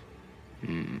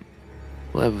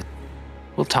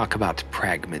 We'll talk about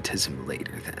pragmatism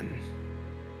later, then.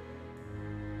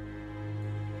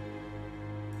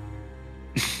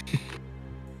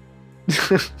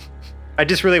 I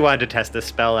just really wanted to test this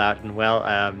spell out,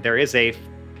 and there is to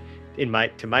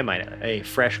my mind, a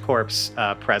fresh corpse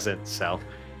present, so...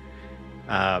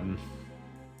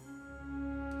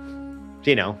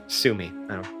 sue me.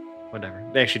 Whatever.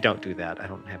 Actually, don't do that. I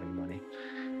don't have any money.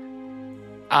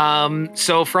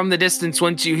 So from the distance,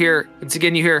 once you hear,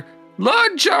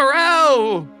 Lord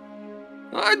Jarrell!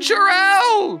 Lord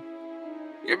Jarrell!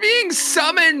 You're being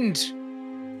summoned!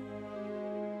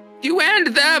 You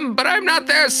and them, but I'm not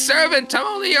their servant. I'm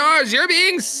only yours. You're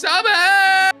being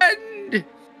summoned!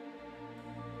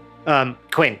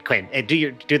 Quinn,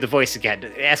 do the voice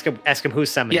again. Ask him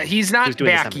who's summoning. Yeah, he's not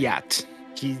back yet.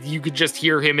 You could just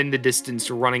hear him in the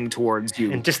distance running towards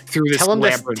you. And just through this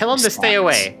tell him to stay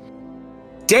away.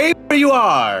 Stay where you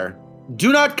are.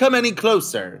 Do not come any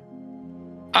closer.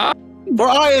 For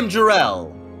I am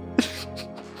Jarrell.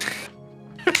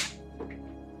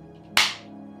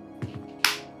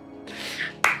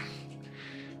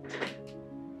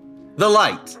 The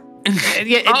light.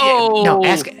 No,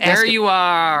 ask there him. you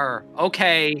are.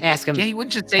 Okay. Ask him. Yeah, you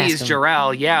wouldn't just say Ask he's him.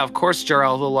 Jarrell. Yeah, of course,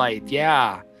 Jarrell the Light.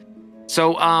 Yeah.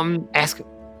 So,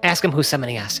 Ask him who's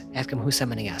summoning us. Ask him who's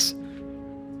summoning us.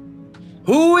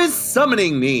 Who is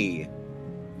summoning me?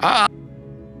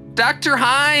 Dr.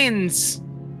 Hines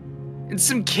and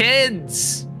some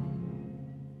kids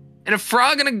and a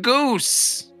frog and a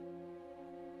goose.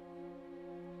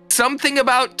 Something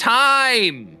about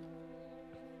time.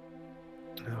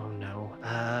 Oh no.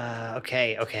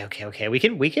 Okay. We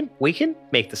can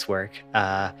make this work.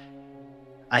 I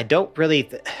don't really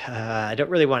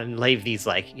want to leave these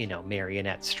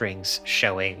marionette strings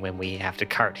showing when we have to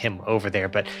cart him over there.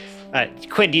 But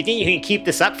Quinn, do you think you can keep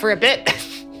this up for a bit?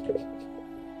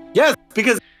 Yes,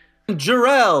 because I'm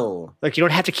Jarrell. Look, you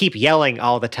don't have to keep yelling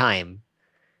all the time.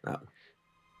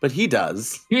 But he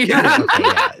does. Yeah. Okay,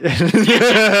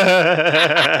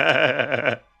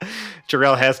 yeah.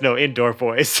 Jarrell has no indoor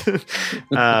voice. All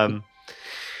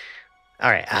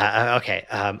right. Okay.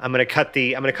 I'm gonna cut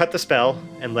the spell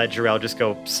and let Jarrell just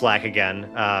go slack again.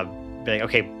 Be like,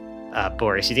 okay,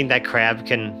 Boris, you think that crab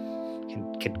can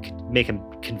make him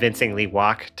convincingly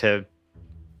walk to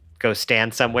go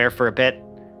stand somewhere for a bit?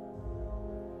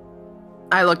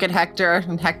 I look at Hector,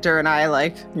 and Hector and I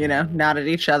nod at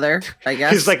each other, I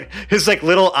guess. His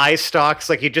little eye stalks,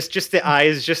 you just the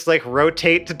eyes just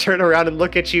rotate to turn around and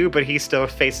look at you, but he still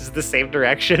faces the same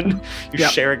direction. You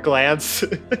Yep. share a glance.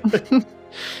 And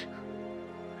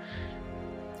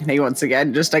he once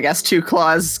again just, I guess, two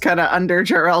claws kind of under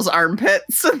Jarrell's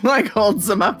armpits and holds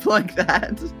them up like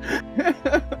that.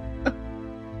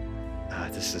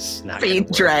 This is not Feet gonna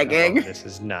work. dragging. Oh, this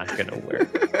is not gonna work.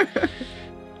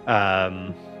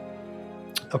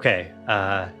 Okay.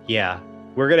 Yeah.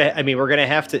 We're gonna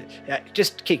have to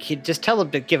just tell him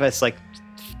to give us a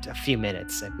few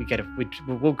minutes.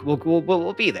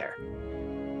 We'll be there.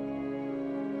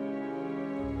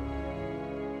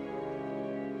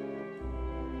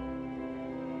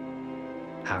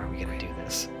 How are we gonna do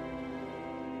this?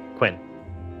 Quinn.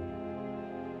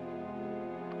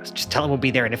 Just tell him we'll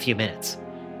be there in a few minutes.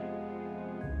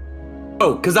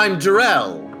 Oh, because I'm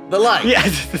Jarrell. The light. Yeah.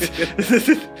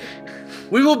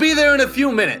 We will be there in a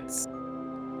few minutes.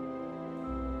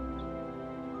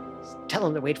 Tell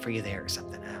him to wait for you there or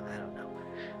something. I don't know.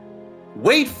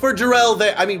 Wait for Jarrell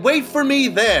there. Wait for me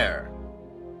there.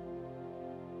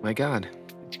 My God.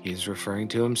 He's referring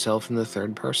to himself in the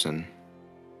third person.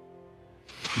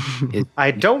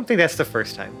 I don't think that's the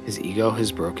first time. His ego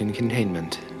has broken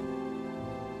containment.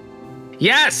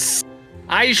 Yes!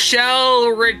 I shall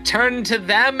return to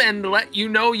them and let you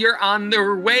know you're on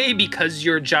their way because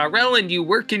you're Jarrell and you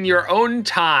work in your own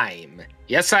time.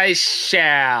 Yes, I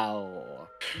shall.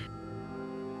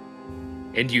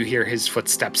 And you hear his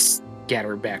footsteps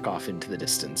scatter back off into the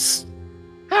distance.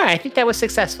 All right, I think that was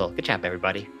successful. Good job,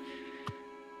 everybody.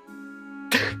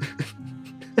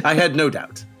 I had no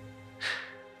doubt.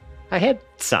 I had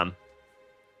some.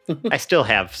 I still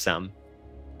have some.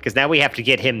 Because now we have to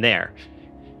get him there.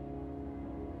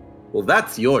 Well,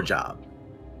 that's your job.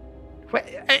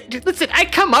 Listen, I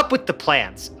come up with the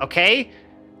plans, okay?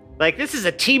 This is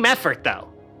a team effort, though.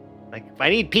 I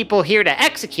need people here to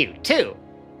execute, too.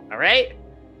 All right?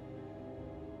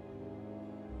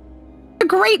 A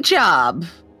great job.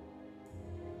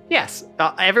 Yes,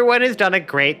 everyone has done a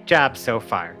great job so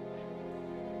far.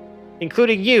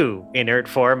 Including you, inert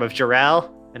form of Jarrell.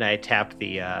 And I tap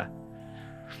the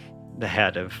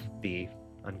head of the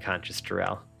unconscious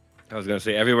Jarrell. I was going to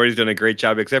say, everybody's done a great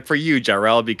job except for you,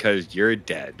 Jarrell, because you're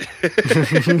dead.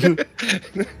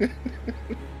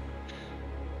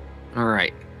 All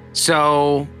right.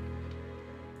 So,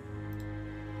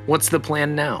 what's the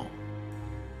plan now?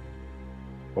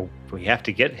 Well, we have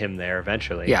to get him there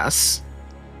eventually. Yes.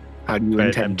 How do you But I'm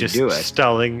intend to just do it?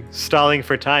 stalling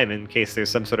for time in case there's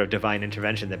some sort of divine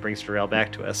intervention that brings Jarrell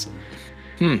back to us.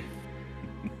 I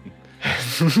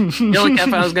feel like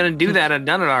if I was going to do that, I'd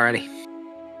done it already.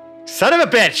 Son of a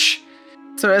bitch!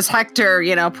 So as Hector,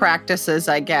 practices,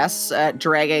 I guess,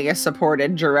 dragging a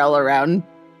supported Jarrell around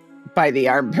by the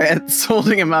armpits,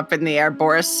 holding him up in the air,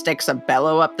 Boris sticks a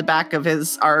bellow up the back of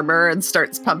his armor and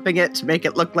starts pumping it to make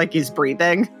it look like he's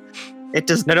breathing. It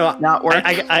does not work.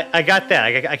 I got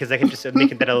that. Because I can just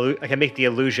make I can make the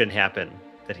illusion happen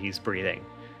that he's breathing.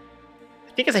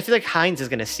 Because I feel like Hines is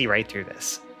going to see right through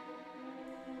this.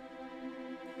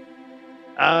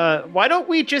 Why don't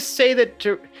we just say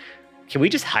that? can we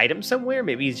just hide him somewhere?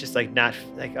 Maybe he's just like not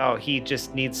like, oh, he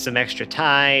just needs some extra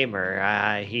time,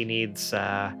 or he needs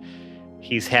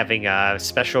he's having a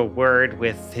special word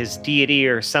with his deity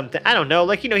or something. I don't know.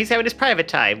 Like, he's having his private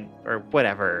time or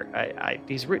whatever.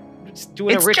 He's doing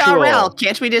It's a ritual. Jarrell.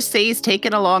 Can't we just say he's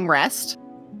taking a long rest?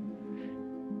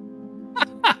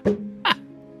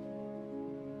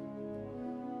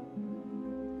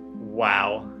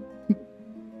 Wow.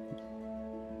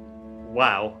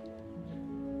 Wow.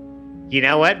 You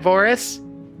know what, Boris?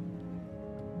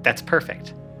 That's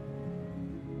perfect.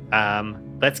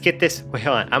 Let's get this. Wait,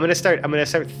 hold on. I'm gonna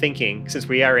start thinking, since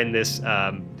we are in this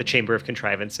the Chamber of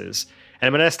Contrivances, and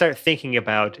I'm gonna start thinking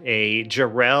about a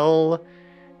Jarrell,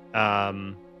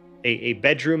 a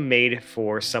bedroom made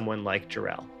for someone like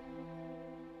Jarrell.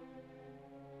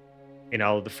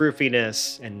 All the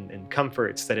froofiness and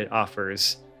comforts that it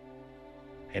offers,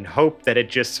 and hope that it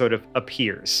just sort of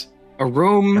appears. A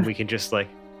room. And we can just like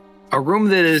a room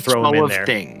that is throw 'em in full of there.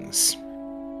 things.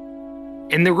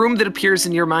 And the room that appears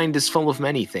in your mind is full of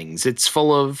many things. It's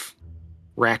full of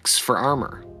racks for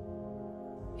armor.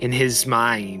 In his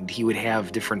mind, he would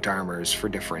have different armors for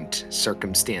different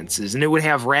circumstances, and it would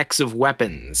have racks of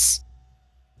weapons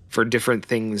for different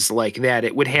things like that.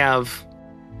 It would have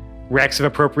racks of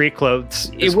appropriate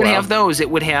clothes. It would have those. It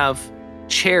would have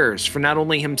chairs for not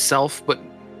only himself, but,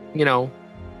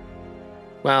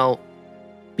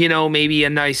 maybe a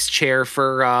nice chair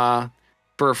for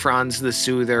Franz the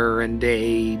Soother, and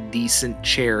a decent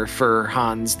chair for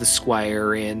Hans the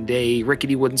Squire, and a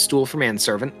rickety wooden stool for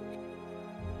Manservant.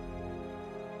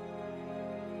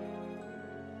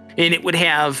 And it would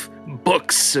have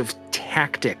books of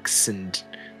tactics and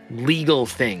legal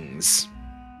things.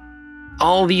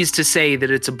 All these to say that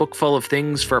it's a book full of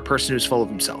things for a person who's full of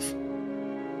himself.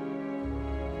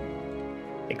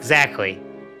 Exactly.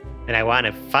 And I want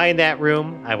to find that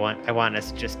room. I want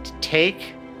us just to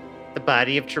take the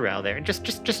body of Jarrell there and just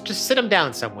sit him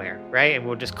down somewhere, right? And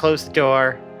we'll just close the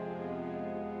door,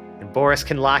 and Boris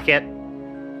can lock it.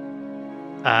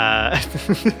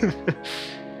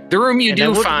 The room you And do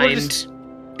then we'll find just-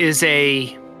 is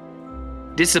a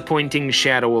disappointing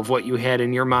shadow of what you had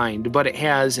in your mind, but it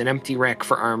has an empty rack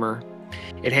for armor.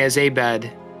 It has a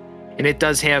bed, and it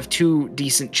does have 2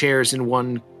 decent chairs and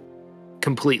 1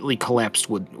 completely collapsed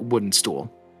wooden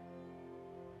stool.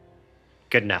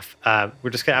 Good enough. I'm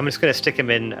just gonna stick him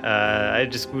in.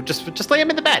 We'll just lay him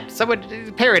in the bed. Someone,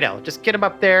 Peridot, just get him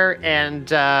up there, and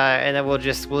then we'll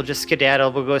just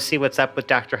skedaddle. We'll go see what's up with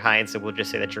Dr. Hines, and we'll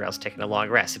just say that Jarrell's taking a long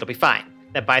rest. It'll be fine.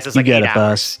 That buys us You like get 8 it,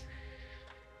 hours.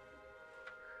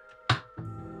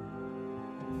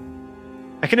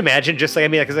 I can imagine because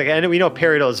I know we know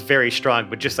Peridot is very strong,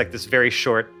 but just like this very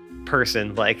short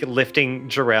person, like lifting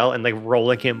Jarrell and like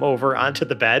rolling him over onto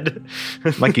the bed.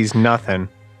 Like he's nothing.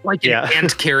 Like Yeah. an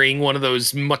ant carrying one of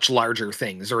those much larger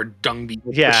things, or a dung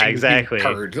beetle Yeah, pushing exactly. a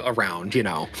turd around,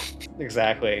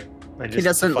 Exactly. He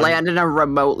doesn't land in a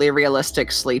remotely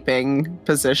realistic sleeping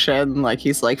position. Like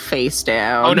he's like face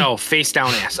down. Oh no, face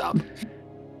down, ass up.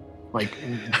 Like,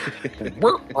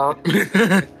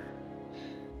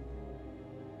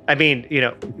 I mean,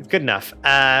 good enough.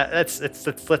 Let's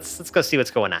go see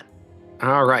what's going on.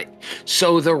 all right.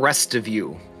 So the rest of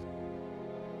you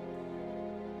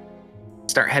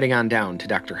start heading on down to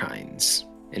Dr. Hines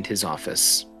and his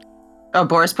office. Oh,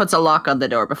 Boris puts a lock on the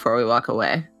door before we walk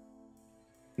away.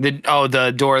 The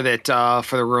door that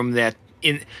for the room that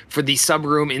for the sub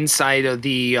room inside of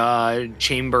the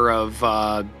chamber of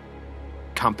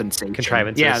compensation.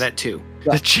 Contrivances. Yeah, that too.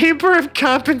 The Chamber of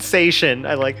Compensation.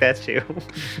 I like that too.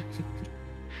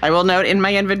 I will note in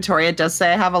my inventory it does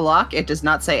say I have a lock. It does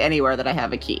not say anywhere that I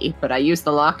have a key, but I use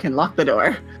the lock and lock the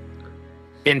door.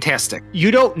 Fantastic. You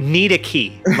don't need a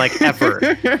key, like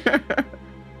ever.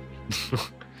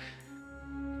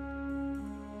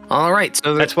 All right.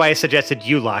 So That's why I suggested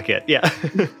you lock it. Yeah.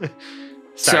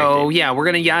 Sorry, Dave. we're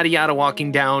gonna yada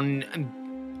walking down an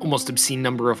almost obscene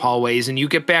number of hallways, and you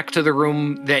get back to the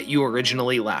room that you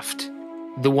originally left,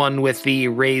 the one with the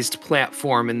raised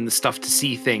platform and the stuff to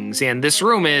see things. And this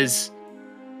room has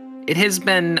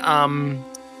been,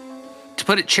 to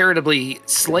put it charitably,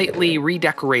 slightly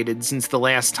redecorated since the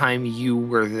last time you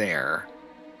were there.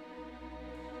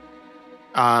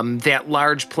 That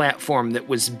large platform that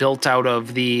was built out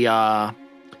of the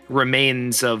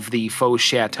remains of the faux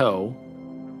chateau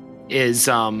is,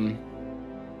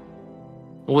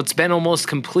 it's been almost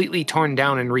completely torn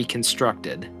down and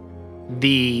reconstructed.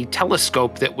 The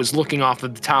telescope that was looking off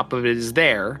of the top of it is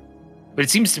there, but it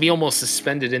seems to be almost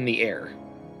suspended in the air,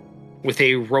 with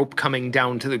a rope coming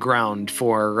down to the ground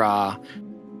for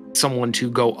someone to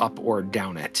go up or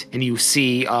down it. And you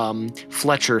see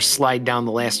Fletcher slide down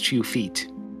the last few feet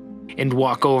and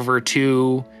walk over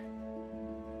to...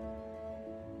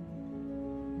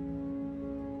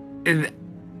 And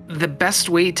the best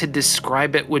way to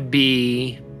describe it would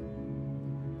be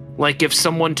like if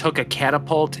someone took a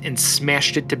catapult and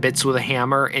smashed it to bits with a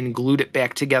hammer and glued it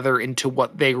back together into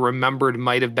what they remembered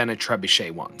might have been a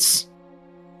trebuchet once.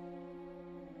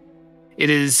 It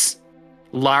is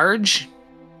large,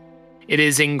 it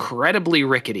is incredibly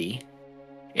rickety,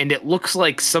 and it looks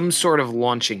like some sort of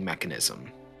launching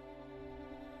mechanism.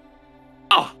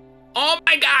 Oh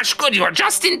my gosh, good, you're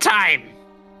just in time.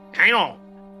 I know,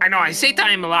 I say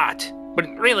time a lot, but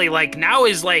really, like, now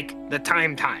is like the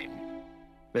time.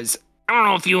 Because I don't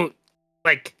know if you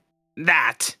like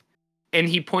that. And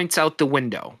he points out the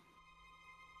window.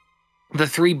 The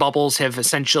three bubbles have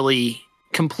essentially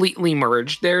completely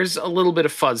merged. There's a little bit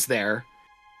of fuzz there.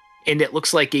 And it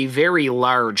looks like a very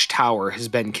large tower has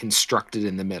been constructed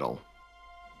in the middle,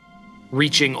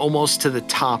 reaching almost to the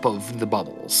top of the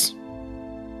bubbles.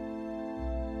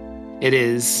 It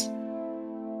is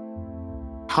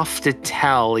tough to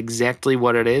tell exactly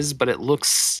what it is, but it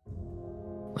looks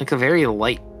like a very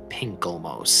light pink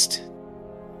almost.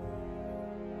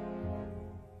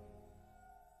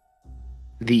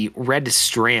 The red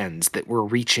strands that were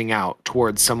reaching out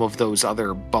towards some of those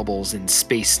other bubbles in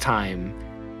space-time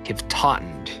have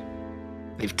tautened.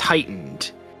 They've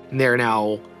tightened, and they're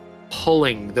now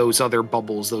pulling those other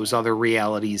bubbles, those other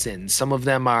realities in. Some of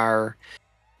them are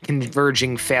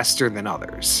converging faster than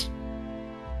others.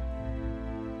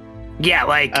 Yeah,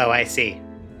 like... Oh, I see.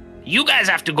 You guys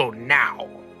have to go now.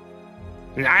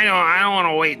 And I don't want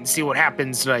to wait and see what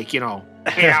happens, 8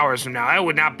 hours from now. That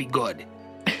would not be good.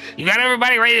 You got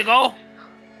everybody ready to go?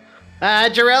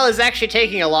 Jarrell is actually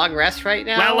taking a long rest right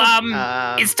now.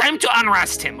 Well, it's time to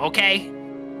unrest him, okay?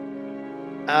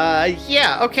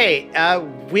 Yeah, okay.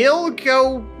 We'll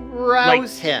go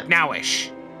rouse him. Nowish.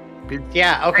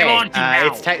 Yeah, okay. I want to now.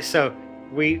 It's tight. So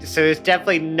there's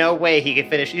definitely no way he can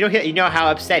finish. You know how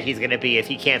upset he's gonna be if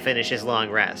he can't finish his long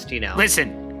rest.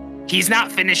 Listen, he's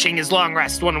not finishing his long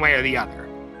rest one way or the other.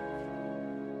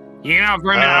 You're gonna have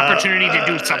an opportunity to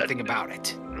do something about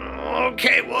it.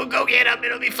 Okay, we'll go get him.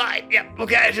 It'll be fine. Yeah.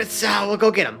 Okay, we'll go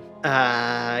get him.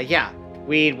 Yeah.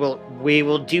 We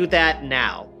will do that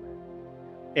now.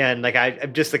 And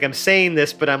I'm saying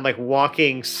this, but I'm like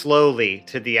walking slowly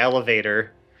to the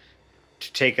elevator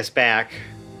to take us back.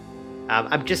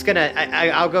 I'm just gonna.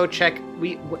 I'll go check.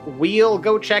 We'll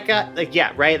go check out.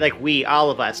 Right.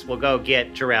 All of us will go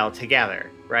get Jarrell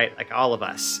together. Right. Like all of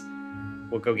us,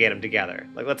 we'll go get him together.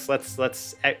 Like let's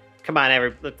come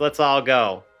on, let's all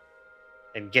go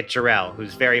and get Jarrell,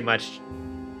 who's very much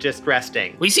just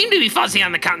resting. We seem to be fuzzy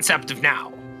on the concept of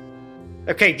now.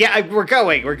 Okay. Yeah. We're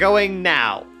going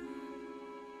now.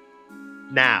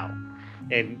 Now.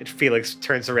 And Felix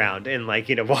turns around and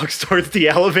walks towards the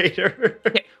elevator.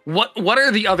 Okay. What are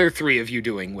the other three of you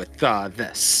doing with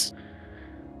this?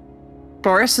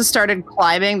 Boris has started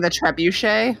climbing the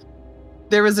trebuchet.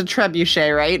 There was a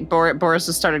trebuchet, right? Boris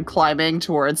has started climbing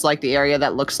towards the area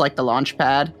that looks like the launch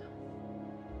pad.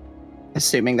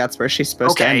 Assuming that's where she's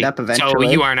supposed to end up eventually.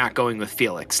 So you are not going with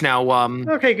Felix. Now,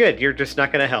 Okay, good. You're just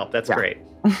not going to help. That's great.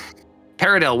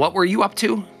 Paradel, what were you up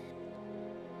to?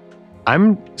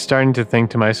 I'm starting to think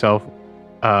to myself,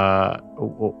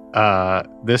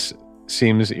 this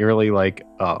seems eerily like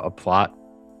a plot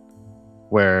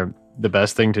where the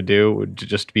best thing to do would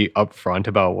just be upfront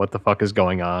about what the fuck is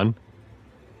going on.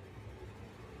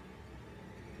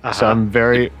 Uh-huh. So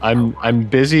I'm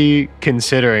busy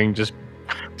considering just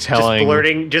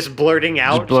telling, just blurting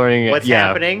out what's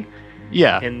happening.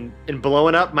 Yeah. And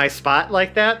blowing up my spot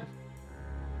like that.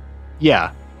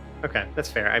 Yeah. Okay, that's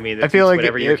fair. I mean, I feel like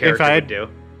whatever your character would do.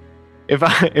 If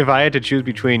I had to choose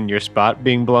between your spot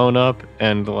being blown up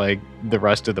and the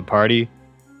rest of the party,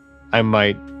 I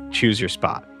might choose your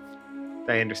spot.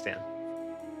 I understand.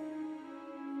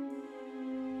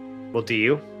 Well, do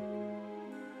you?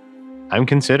 I'm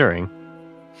considering.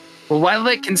 Well, while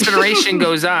that consideration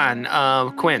goes on,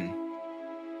 Quinn,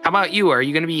 how about you? Are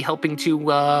you going to be helping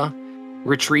to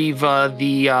retrieve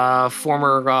the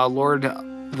former Lord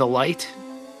of the Light?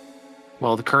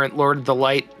 Well, the current Lord of the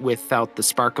Light without the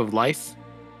spark of life?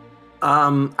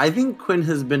 I think Quinn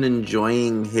has been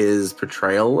enjoying his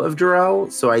portrayal of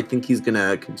Jarrell, so I think he's going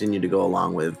to continue to go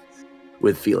along with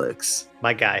Felix.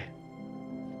 My guy.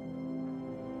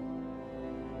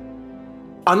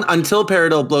 Until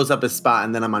Paradel blows up his spot,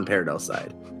 and then I'm on Paradel's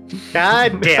side.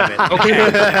 God damn it.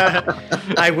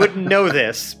 Okay. I wouldn't know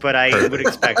this, but I would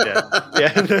expect it.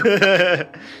 Yeah.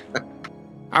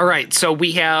 All right, so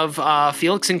we have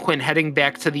Felix and Quinn heading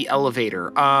back to the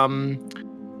elevator.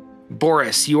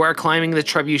 Boris, you are climbing the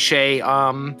trebuchet.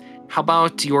 How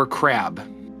about your crab?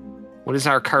 What is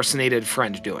our carcinated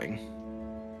friend doing?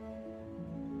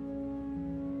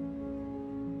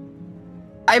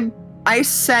 I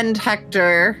send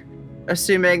Hector,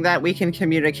 assuming that we can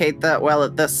communicate that well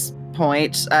at this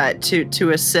point, to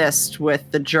assist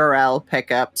with the Jor-El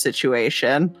pickup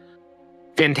situation.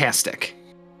 Fantastic.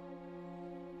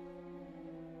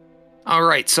 All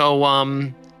right, so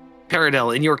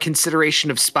Paradel, in your consideration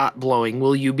of spot blowing,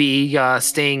 will you be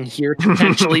staying here to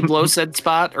potentially blow said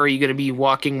spot, or are you going to be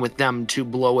walking with them to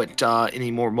blow it in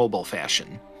a more mobile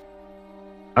fashion?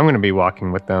 I'm going to be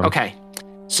walking with them. Okay,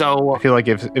 so I feel like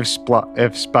if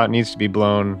spot needs to be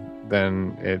blown,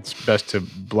 then it's best to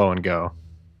blow and go.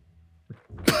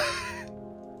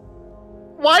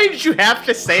 Why did you have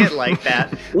to say it like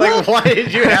that? Like, why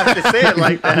did you have to say it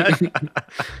like that?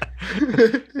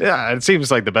 Yeah, it seems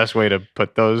like the best way to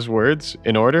put those words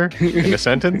in order in a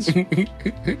sentence.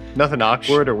 Nothing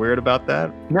awkward or weird about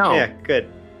that. no, Yeah,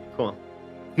 good. Cool.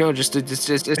 no, just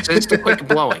a quick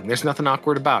blowing. There's nothing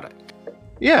awkward about it.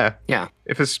 Yeah. Yeah.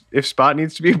 If spot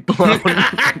needs to be blown,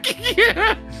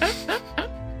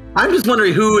 I'm just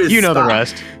wondering who is you know the Spot?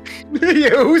 rest.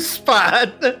 You Spot.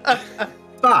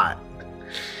 Spot.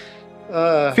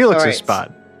 Felix's all right.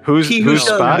 spot. Who's He who who's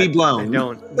shall spot? be I blown.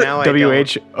 don't. Now I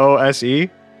don't. WHOSE.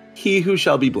 He who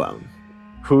shall be blown.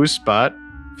 Whose spot?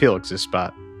 Felix's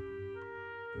spot.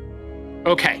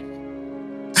 Okay.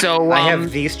 So I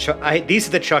have these. These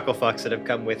are the chuckle fucks that have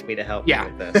come with me to help Yeah.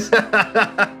 me with this.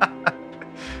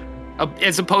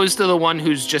 as opposed to the one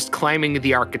who's just climbing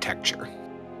the architecture.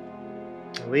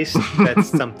 At least that's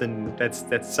something that's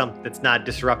not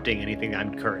disrupting anything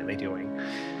I'm currently doing.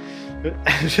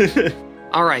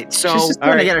 All right, so She's just all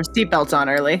going right. to get her seatbelt on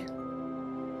early.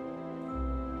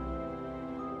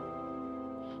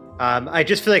 I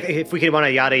just feel like if we could want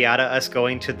to yada yada us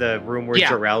going to the room where Yeah,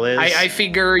 Jor-El is. I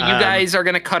figure you Um, guys are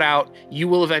going to cut out. You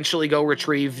will eventually go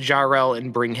retrieve Jor-El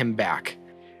and bring him back.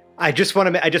 I just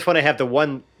want to have the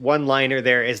one liner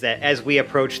there is that as we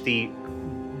approach the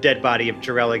dead body of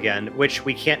Jor-El again, which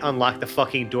we can't unlock the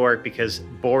fucking door because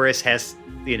Boris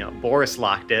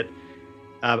locked it.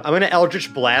 I'm gonna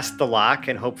Eldritch Blast the lock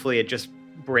and hopefully it just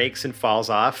breaks and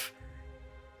falls off.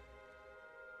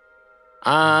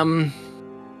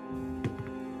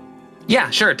 Yeah,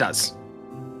 sure it does.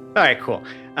 All right, cool.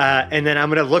 And then I'm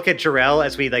gonna look at Jor-El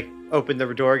as we like open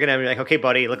the door again. I'm like, okay,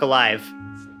 buddy, look alive.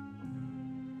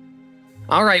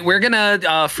 All right, we're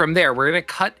gonna from there. We're gonna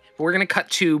cut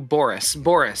to Boris.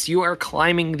 Boris, you are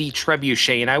climbing the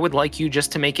trebuchet, and I would like you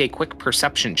just to make a quick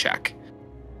perception check.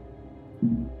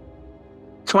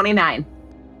 29.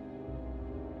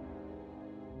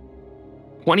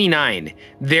 29.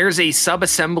 There's a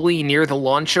sub-assembly near the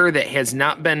launcher that has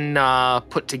not been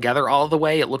put together all the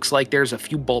way. It looks like there's a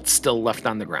few bolts still left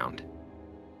on the ground.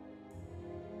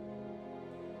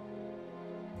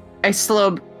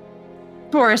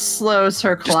 Boris slows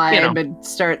her Just, climb and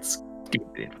starts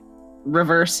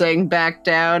reversing back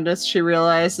down as she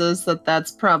realizes that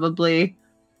that's probably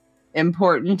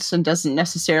important and doesn't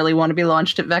necessarily want to be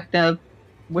launched at Vecna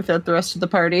without the rest of the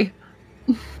party.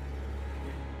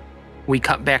 We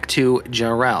cut back to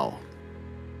Jor-El.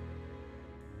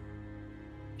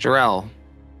 Jor-El,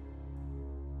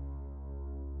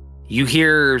 you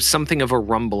hear something of a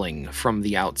rumbling from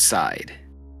the outside.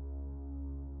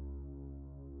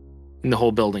 And the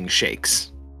whole building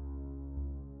shakes.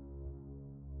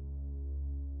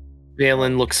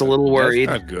 Valen looks a little worried.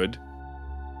 That's not good.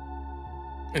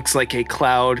 Looks like a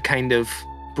cloud kind of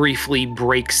briefly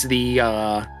breaks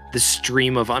the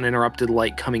stream of uninterrupted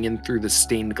light coming in through the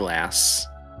stained glass.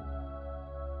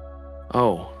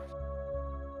 Oh,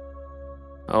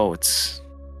 it's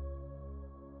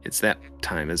that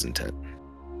time, isn't it?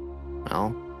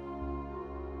 Well,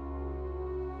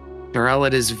 Jor-El,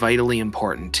 it is vitally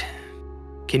important.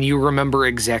 Can you remember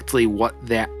exactly what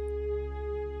that,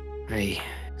 I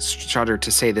shudder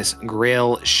to say this,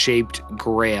 grail-shaped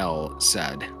grail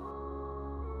said?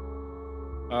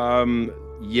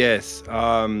 Yes.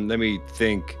 Let me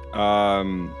think. A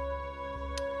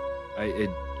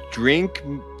drink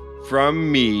from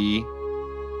me,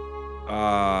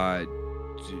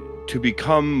 to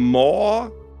become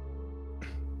more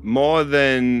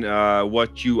than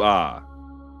what you are.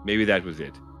 Maybe that was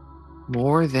it.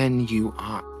 More than you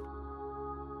are.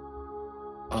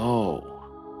 Oh.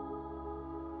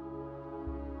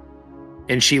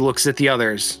 And she looks at the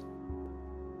others.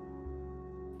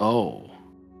 Oh.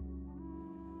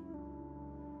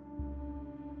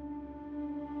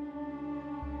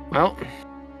 Well,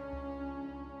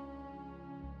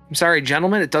 I'm sorry,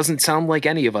 gentlemen, it doesn't sound like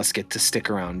any of us get to stick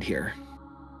around here.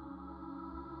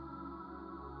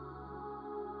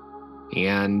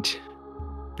 And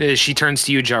she turns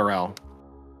to you, Jarrell.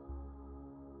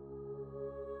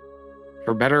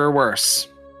 For better or worse,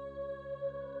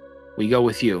 we go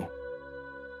with you.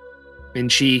 And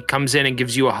she comes in and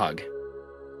gives you a hug.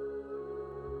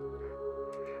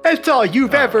 That's all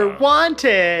you've ever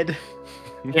wanted.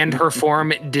 And her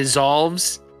form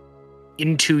dissolves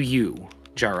into you,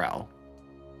 Jarrell.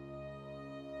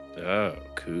 Oh,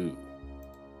 cool.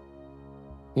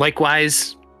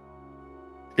 Likewise,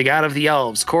 the god of the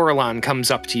elves, Coralon, comes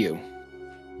up to you.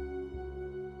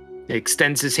 He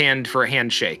extends his hand for a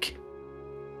handshake.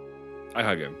 I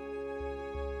hug him.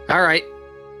 All right.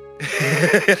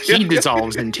 He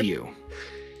dissolves into you.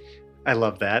 I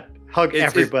love that. Hug It's-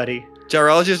 everybody.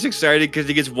 Jarrell's just excited because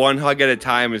he gets one hug at a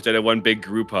time instead of one big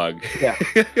group hug. Yeah.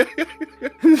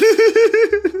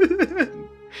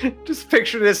 Just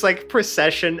picture this like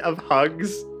procession of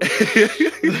hugs.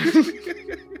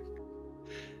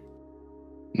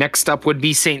 Next up would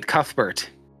be Saint Cuthbert,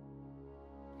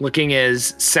 looking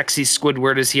as sexy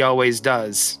Squidward as he always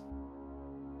does.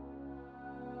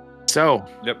 So,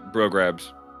 Yep, bro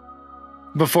grabs.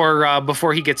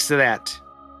 before he gets to that,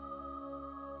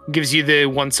 gives you the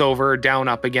once over, down,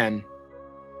 up again.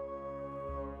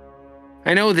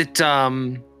 I know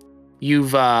that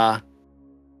you've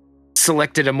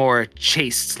selected a more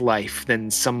chaste life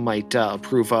than some might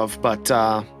approve of, but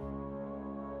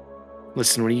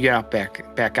listen, when you get out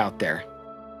back out there,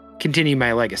 continue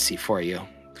my legacy for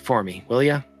me, will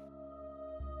ya?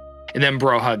 And then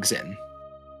bro hugs in.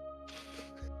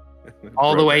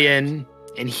 All the Bro way grabs. in,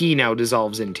 and he now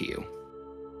dissolves into you.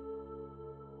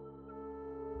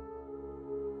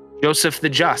 Joseph the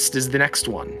Just is the next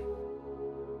one.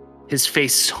 His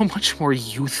face so much more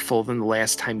youthful than the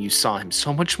last time you saw him,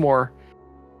 so much more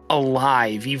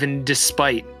alive, even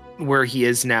despite where he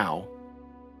is now.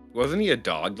 Wasn't he a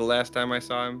dog the last time I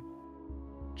saw him?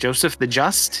 Joseph the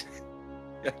Just?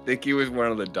 I think he was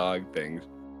one of the dog things.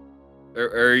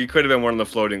 Or he could have been one of the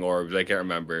floating orbs. I can't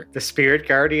remember. The spirit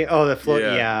guardian. Oh, the float.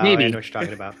 Yeah. Yeah, Maybe. I know what you're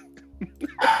talking about.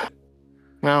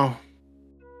 Well,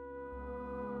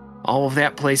 all of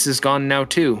that place is gone now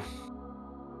too.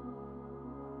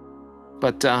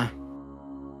 But, tell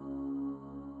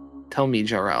me,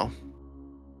 Jarrell,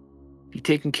 you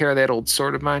taking care of that old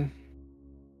sword of mine?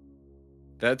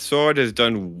 That sword has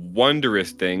done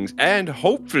wondrous things and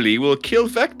hopefully will kill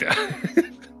Vecta.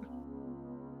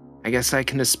 I guess I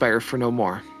can aspire for no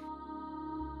more.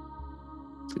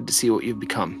 It's good to see what you've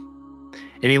become.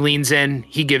 And he leans in,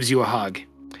 he gives you a hug.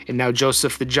 And now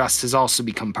Joseph the Just has also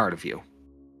become part of you.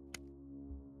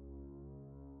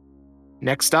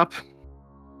 Next up,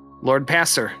 Lord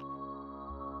Passer.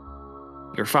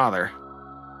 Your father.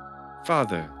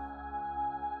 Father.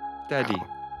 Daddy.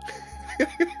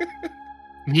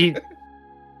 He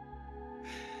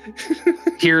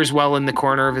tears well in the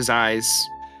corner of his eyes.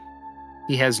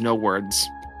 He has no words.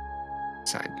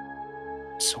 Inside,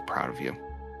 so proud of you.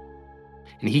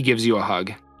 And he gives you a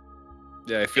hug.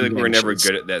 Yeah, I feel like we're never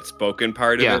good at that spoken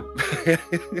part of it.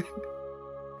 And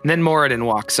then Moradin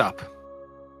walks up.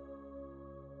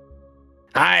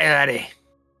 Hi, laddie.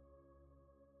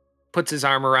 Puts his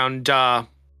arm around, well,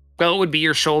 it would be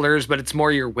your shoulders, but it's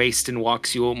more your waist, and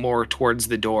walks you more towards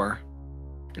the door.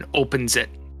 And opens it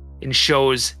and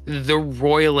shows the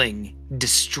roiling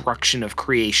destruction of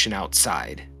creation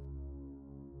outside.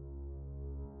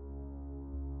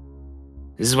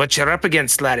 This is what you're up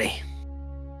against, laddie.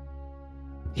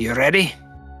 You ready?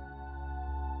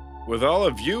 With all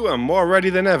of you, I'm more ready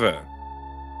than ever.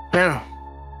 Well,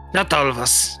 not all of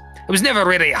us. I was never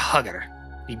really a hugger.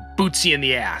 He boots you in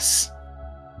the ass.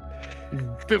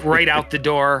 Right out the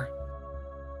door.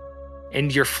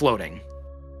 And you're floating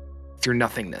through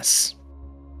nothingness.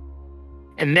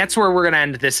 And that's where we're going to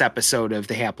end this episode of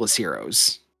The Hapless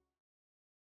Heroes.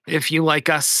 If you like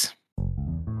us,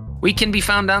 we can be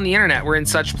found on the internet. We're in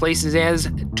such places as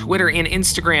Twitter and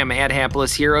Instagram at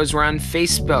Hapless Heroes. We're on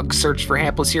Facebook. Search for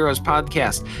Hapless Heroes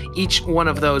Podcast. Each one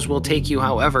of those will take you,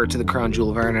 however, to the crown jewel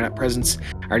of our internet presence,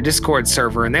 our Discord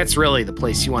server. And that's really the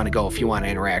place you want to go if you want to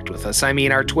interact with us. I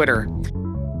mean, our Twitter.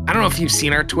 I don't know if you've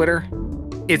seen our Twitter.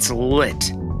 It's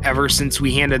lit ever since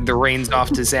we handed the reins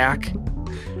off to Zach.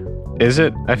 Is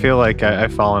it? I feel like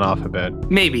I've fallen off a bit.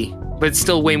 Maybe, but it's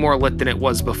still way more lit than it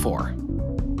was before.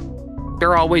 There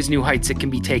are always new heights it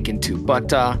can be taken to,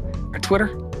 but our Twitter,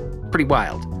 pretty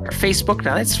wild. Our Facebook,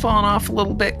 now that's fallen off a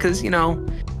little bit because, not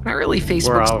really We're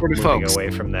Facebook all sort of moving folks.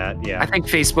 away from that. Yeah. I think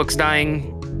Facebook's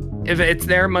dying. If it's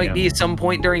there, might be some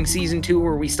point during season 2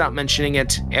 where we stop mentioning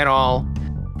it at all,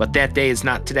 but that day is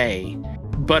not today.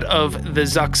 but of the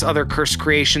Zuck's other cursed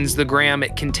creations, the Graham,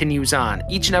 it continues on.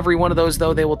 Each and every one of those,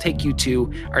 though, they will take you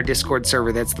to our Discord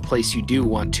server. That's the place you do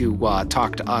want to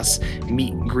talk to us,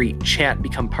 meet, greet, chat,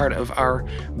 become part of our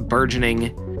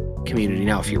burgeoning community.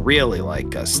 Now, if you really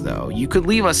like us, though, you could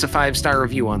leave us a 5-star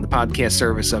review on the podcast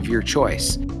service of your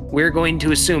choice. We're going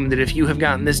to assume that if you have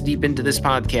gotten this deep into this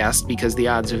podcast, because the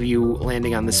odds of you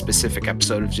landing on this specific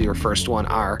episode of your first one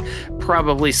are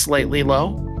probably slightly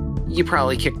low, you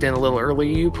probably kicked in a little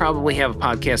early, you probably have a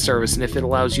podcast service, and if it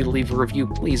allows you to leave a review,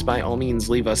 please, by all means,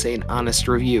 leave us an honest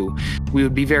review. We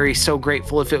would be so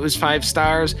grateful if it was 5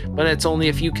 stars, but it's only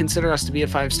if you consider us to be a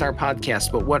 5-star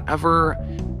podcast. But whatever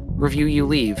review you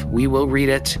leave, we will read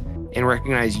it and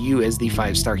recognize you as the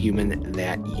 5-star human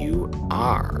that you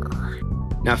are.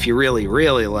 Now, if you really,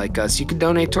 really like us, you can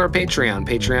donate to our Patreon,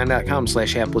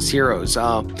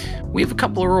 patreon.com/haplessheroes. We have a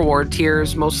couple of reward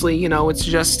tiers. Mostly, it's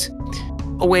just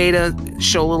a way to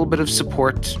show a little bit of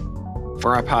support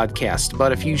for our podcast.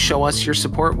 But if you show us your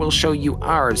support, we'll show you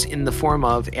ours in the form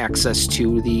of access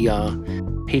to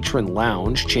the Patron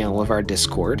Lounge channel of our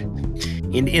Discord.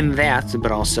 And in that,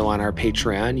 but also on our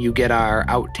Patreon, you get our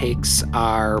outtakes,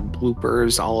 our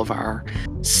bloopers, all of our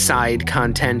side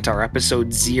content, our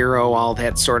episode 0, all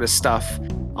that sort of stuff,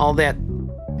 all that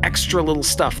extra little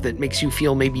stuff that makes you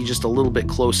feel maybe just a little bit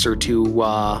closer to,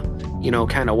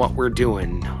 kind of what we're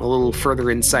doing, a little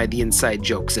further inside the inside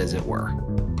jokes, as it were.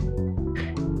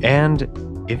 And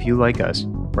if you like us,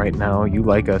 right now, you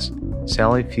like us,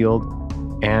 Sally Field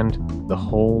and the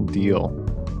whole deal.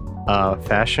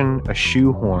 Fashion a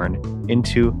shoehorn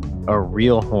into a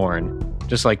real horn.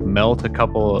 Just like melt a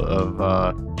couple of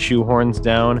shoehorns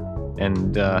down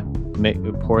and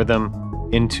pour them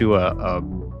into a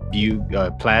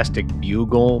plastic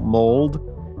bugle mold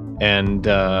and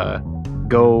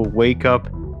go wake up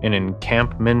an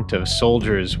encampment of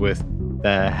soldiers with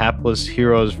the Hapless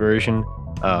Heroes version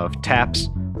of taps.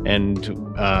 And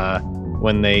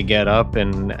when they get up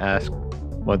and ask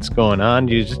what's going on,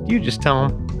 you just tell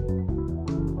them,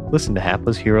 listen to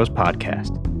Hapless Heroes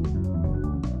podcast.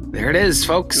 There it is,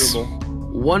 folks.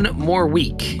 Doable. One more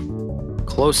week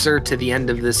closer to the end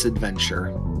of this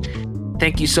adventure.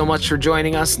 Thank you so much for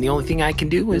joining us, and the only thing I can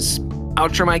do is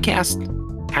outro my cast,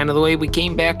 kind of the way we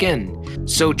came back in.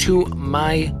 So to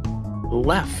my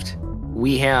left,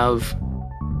 we have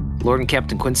Lord and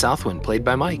Captain Quinn Southwind, played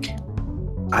by Mike.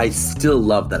 I still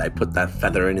love that I put that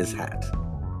feather in his hat.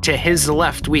 To his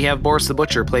left, we have Boris the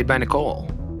Butcher, played by Nicole.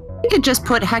 You could just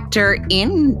put Hector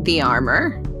in the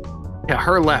armor. To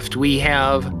her left, we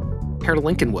have Harold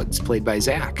Lincolnwoods, played by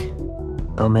Zach.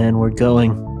 Oh man, we're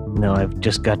going. Now I've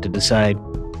just got to decide,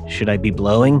 should I be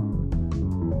blowing?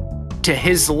 To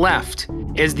his left,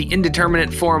 as the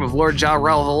indeterminate form of Lord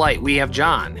Jarrell the Light, we have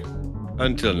John.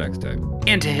 Until next time.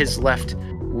 And to his left,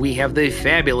 we have the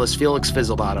fabulous Felix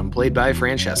Fizzlebottom, played by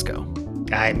Francesco.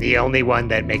 I'm the only one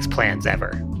that makes plans ever.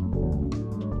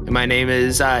 And my name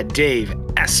is Dave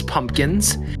S.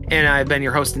 Pumpkins, and I've been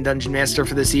your host and Dungeon Master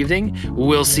for this evening.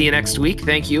 We'll see you next week.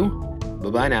 Thank you.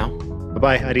 Bye-bye now.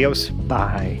 Bye-bye. Adios.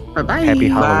 Bye. Bye-bye. Happy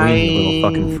Halloween, you Bye. little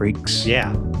fucking freaks.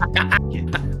 Yeah.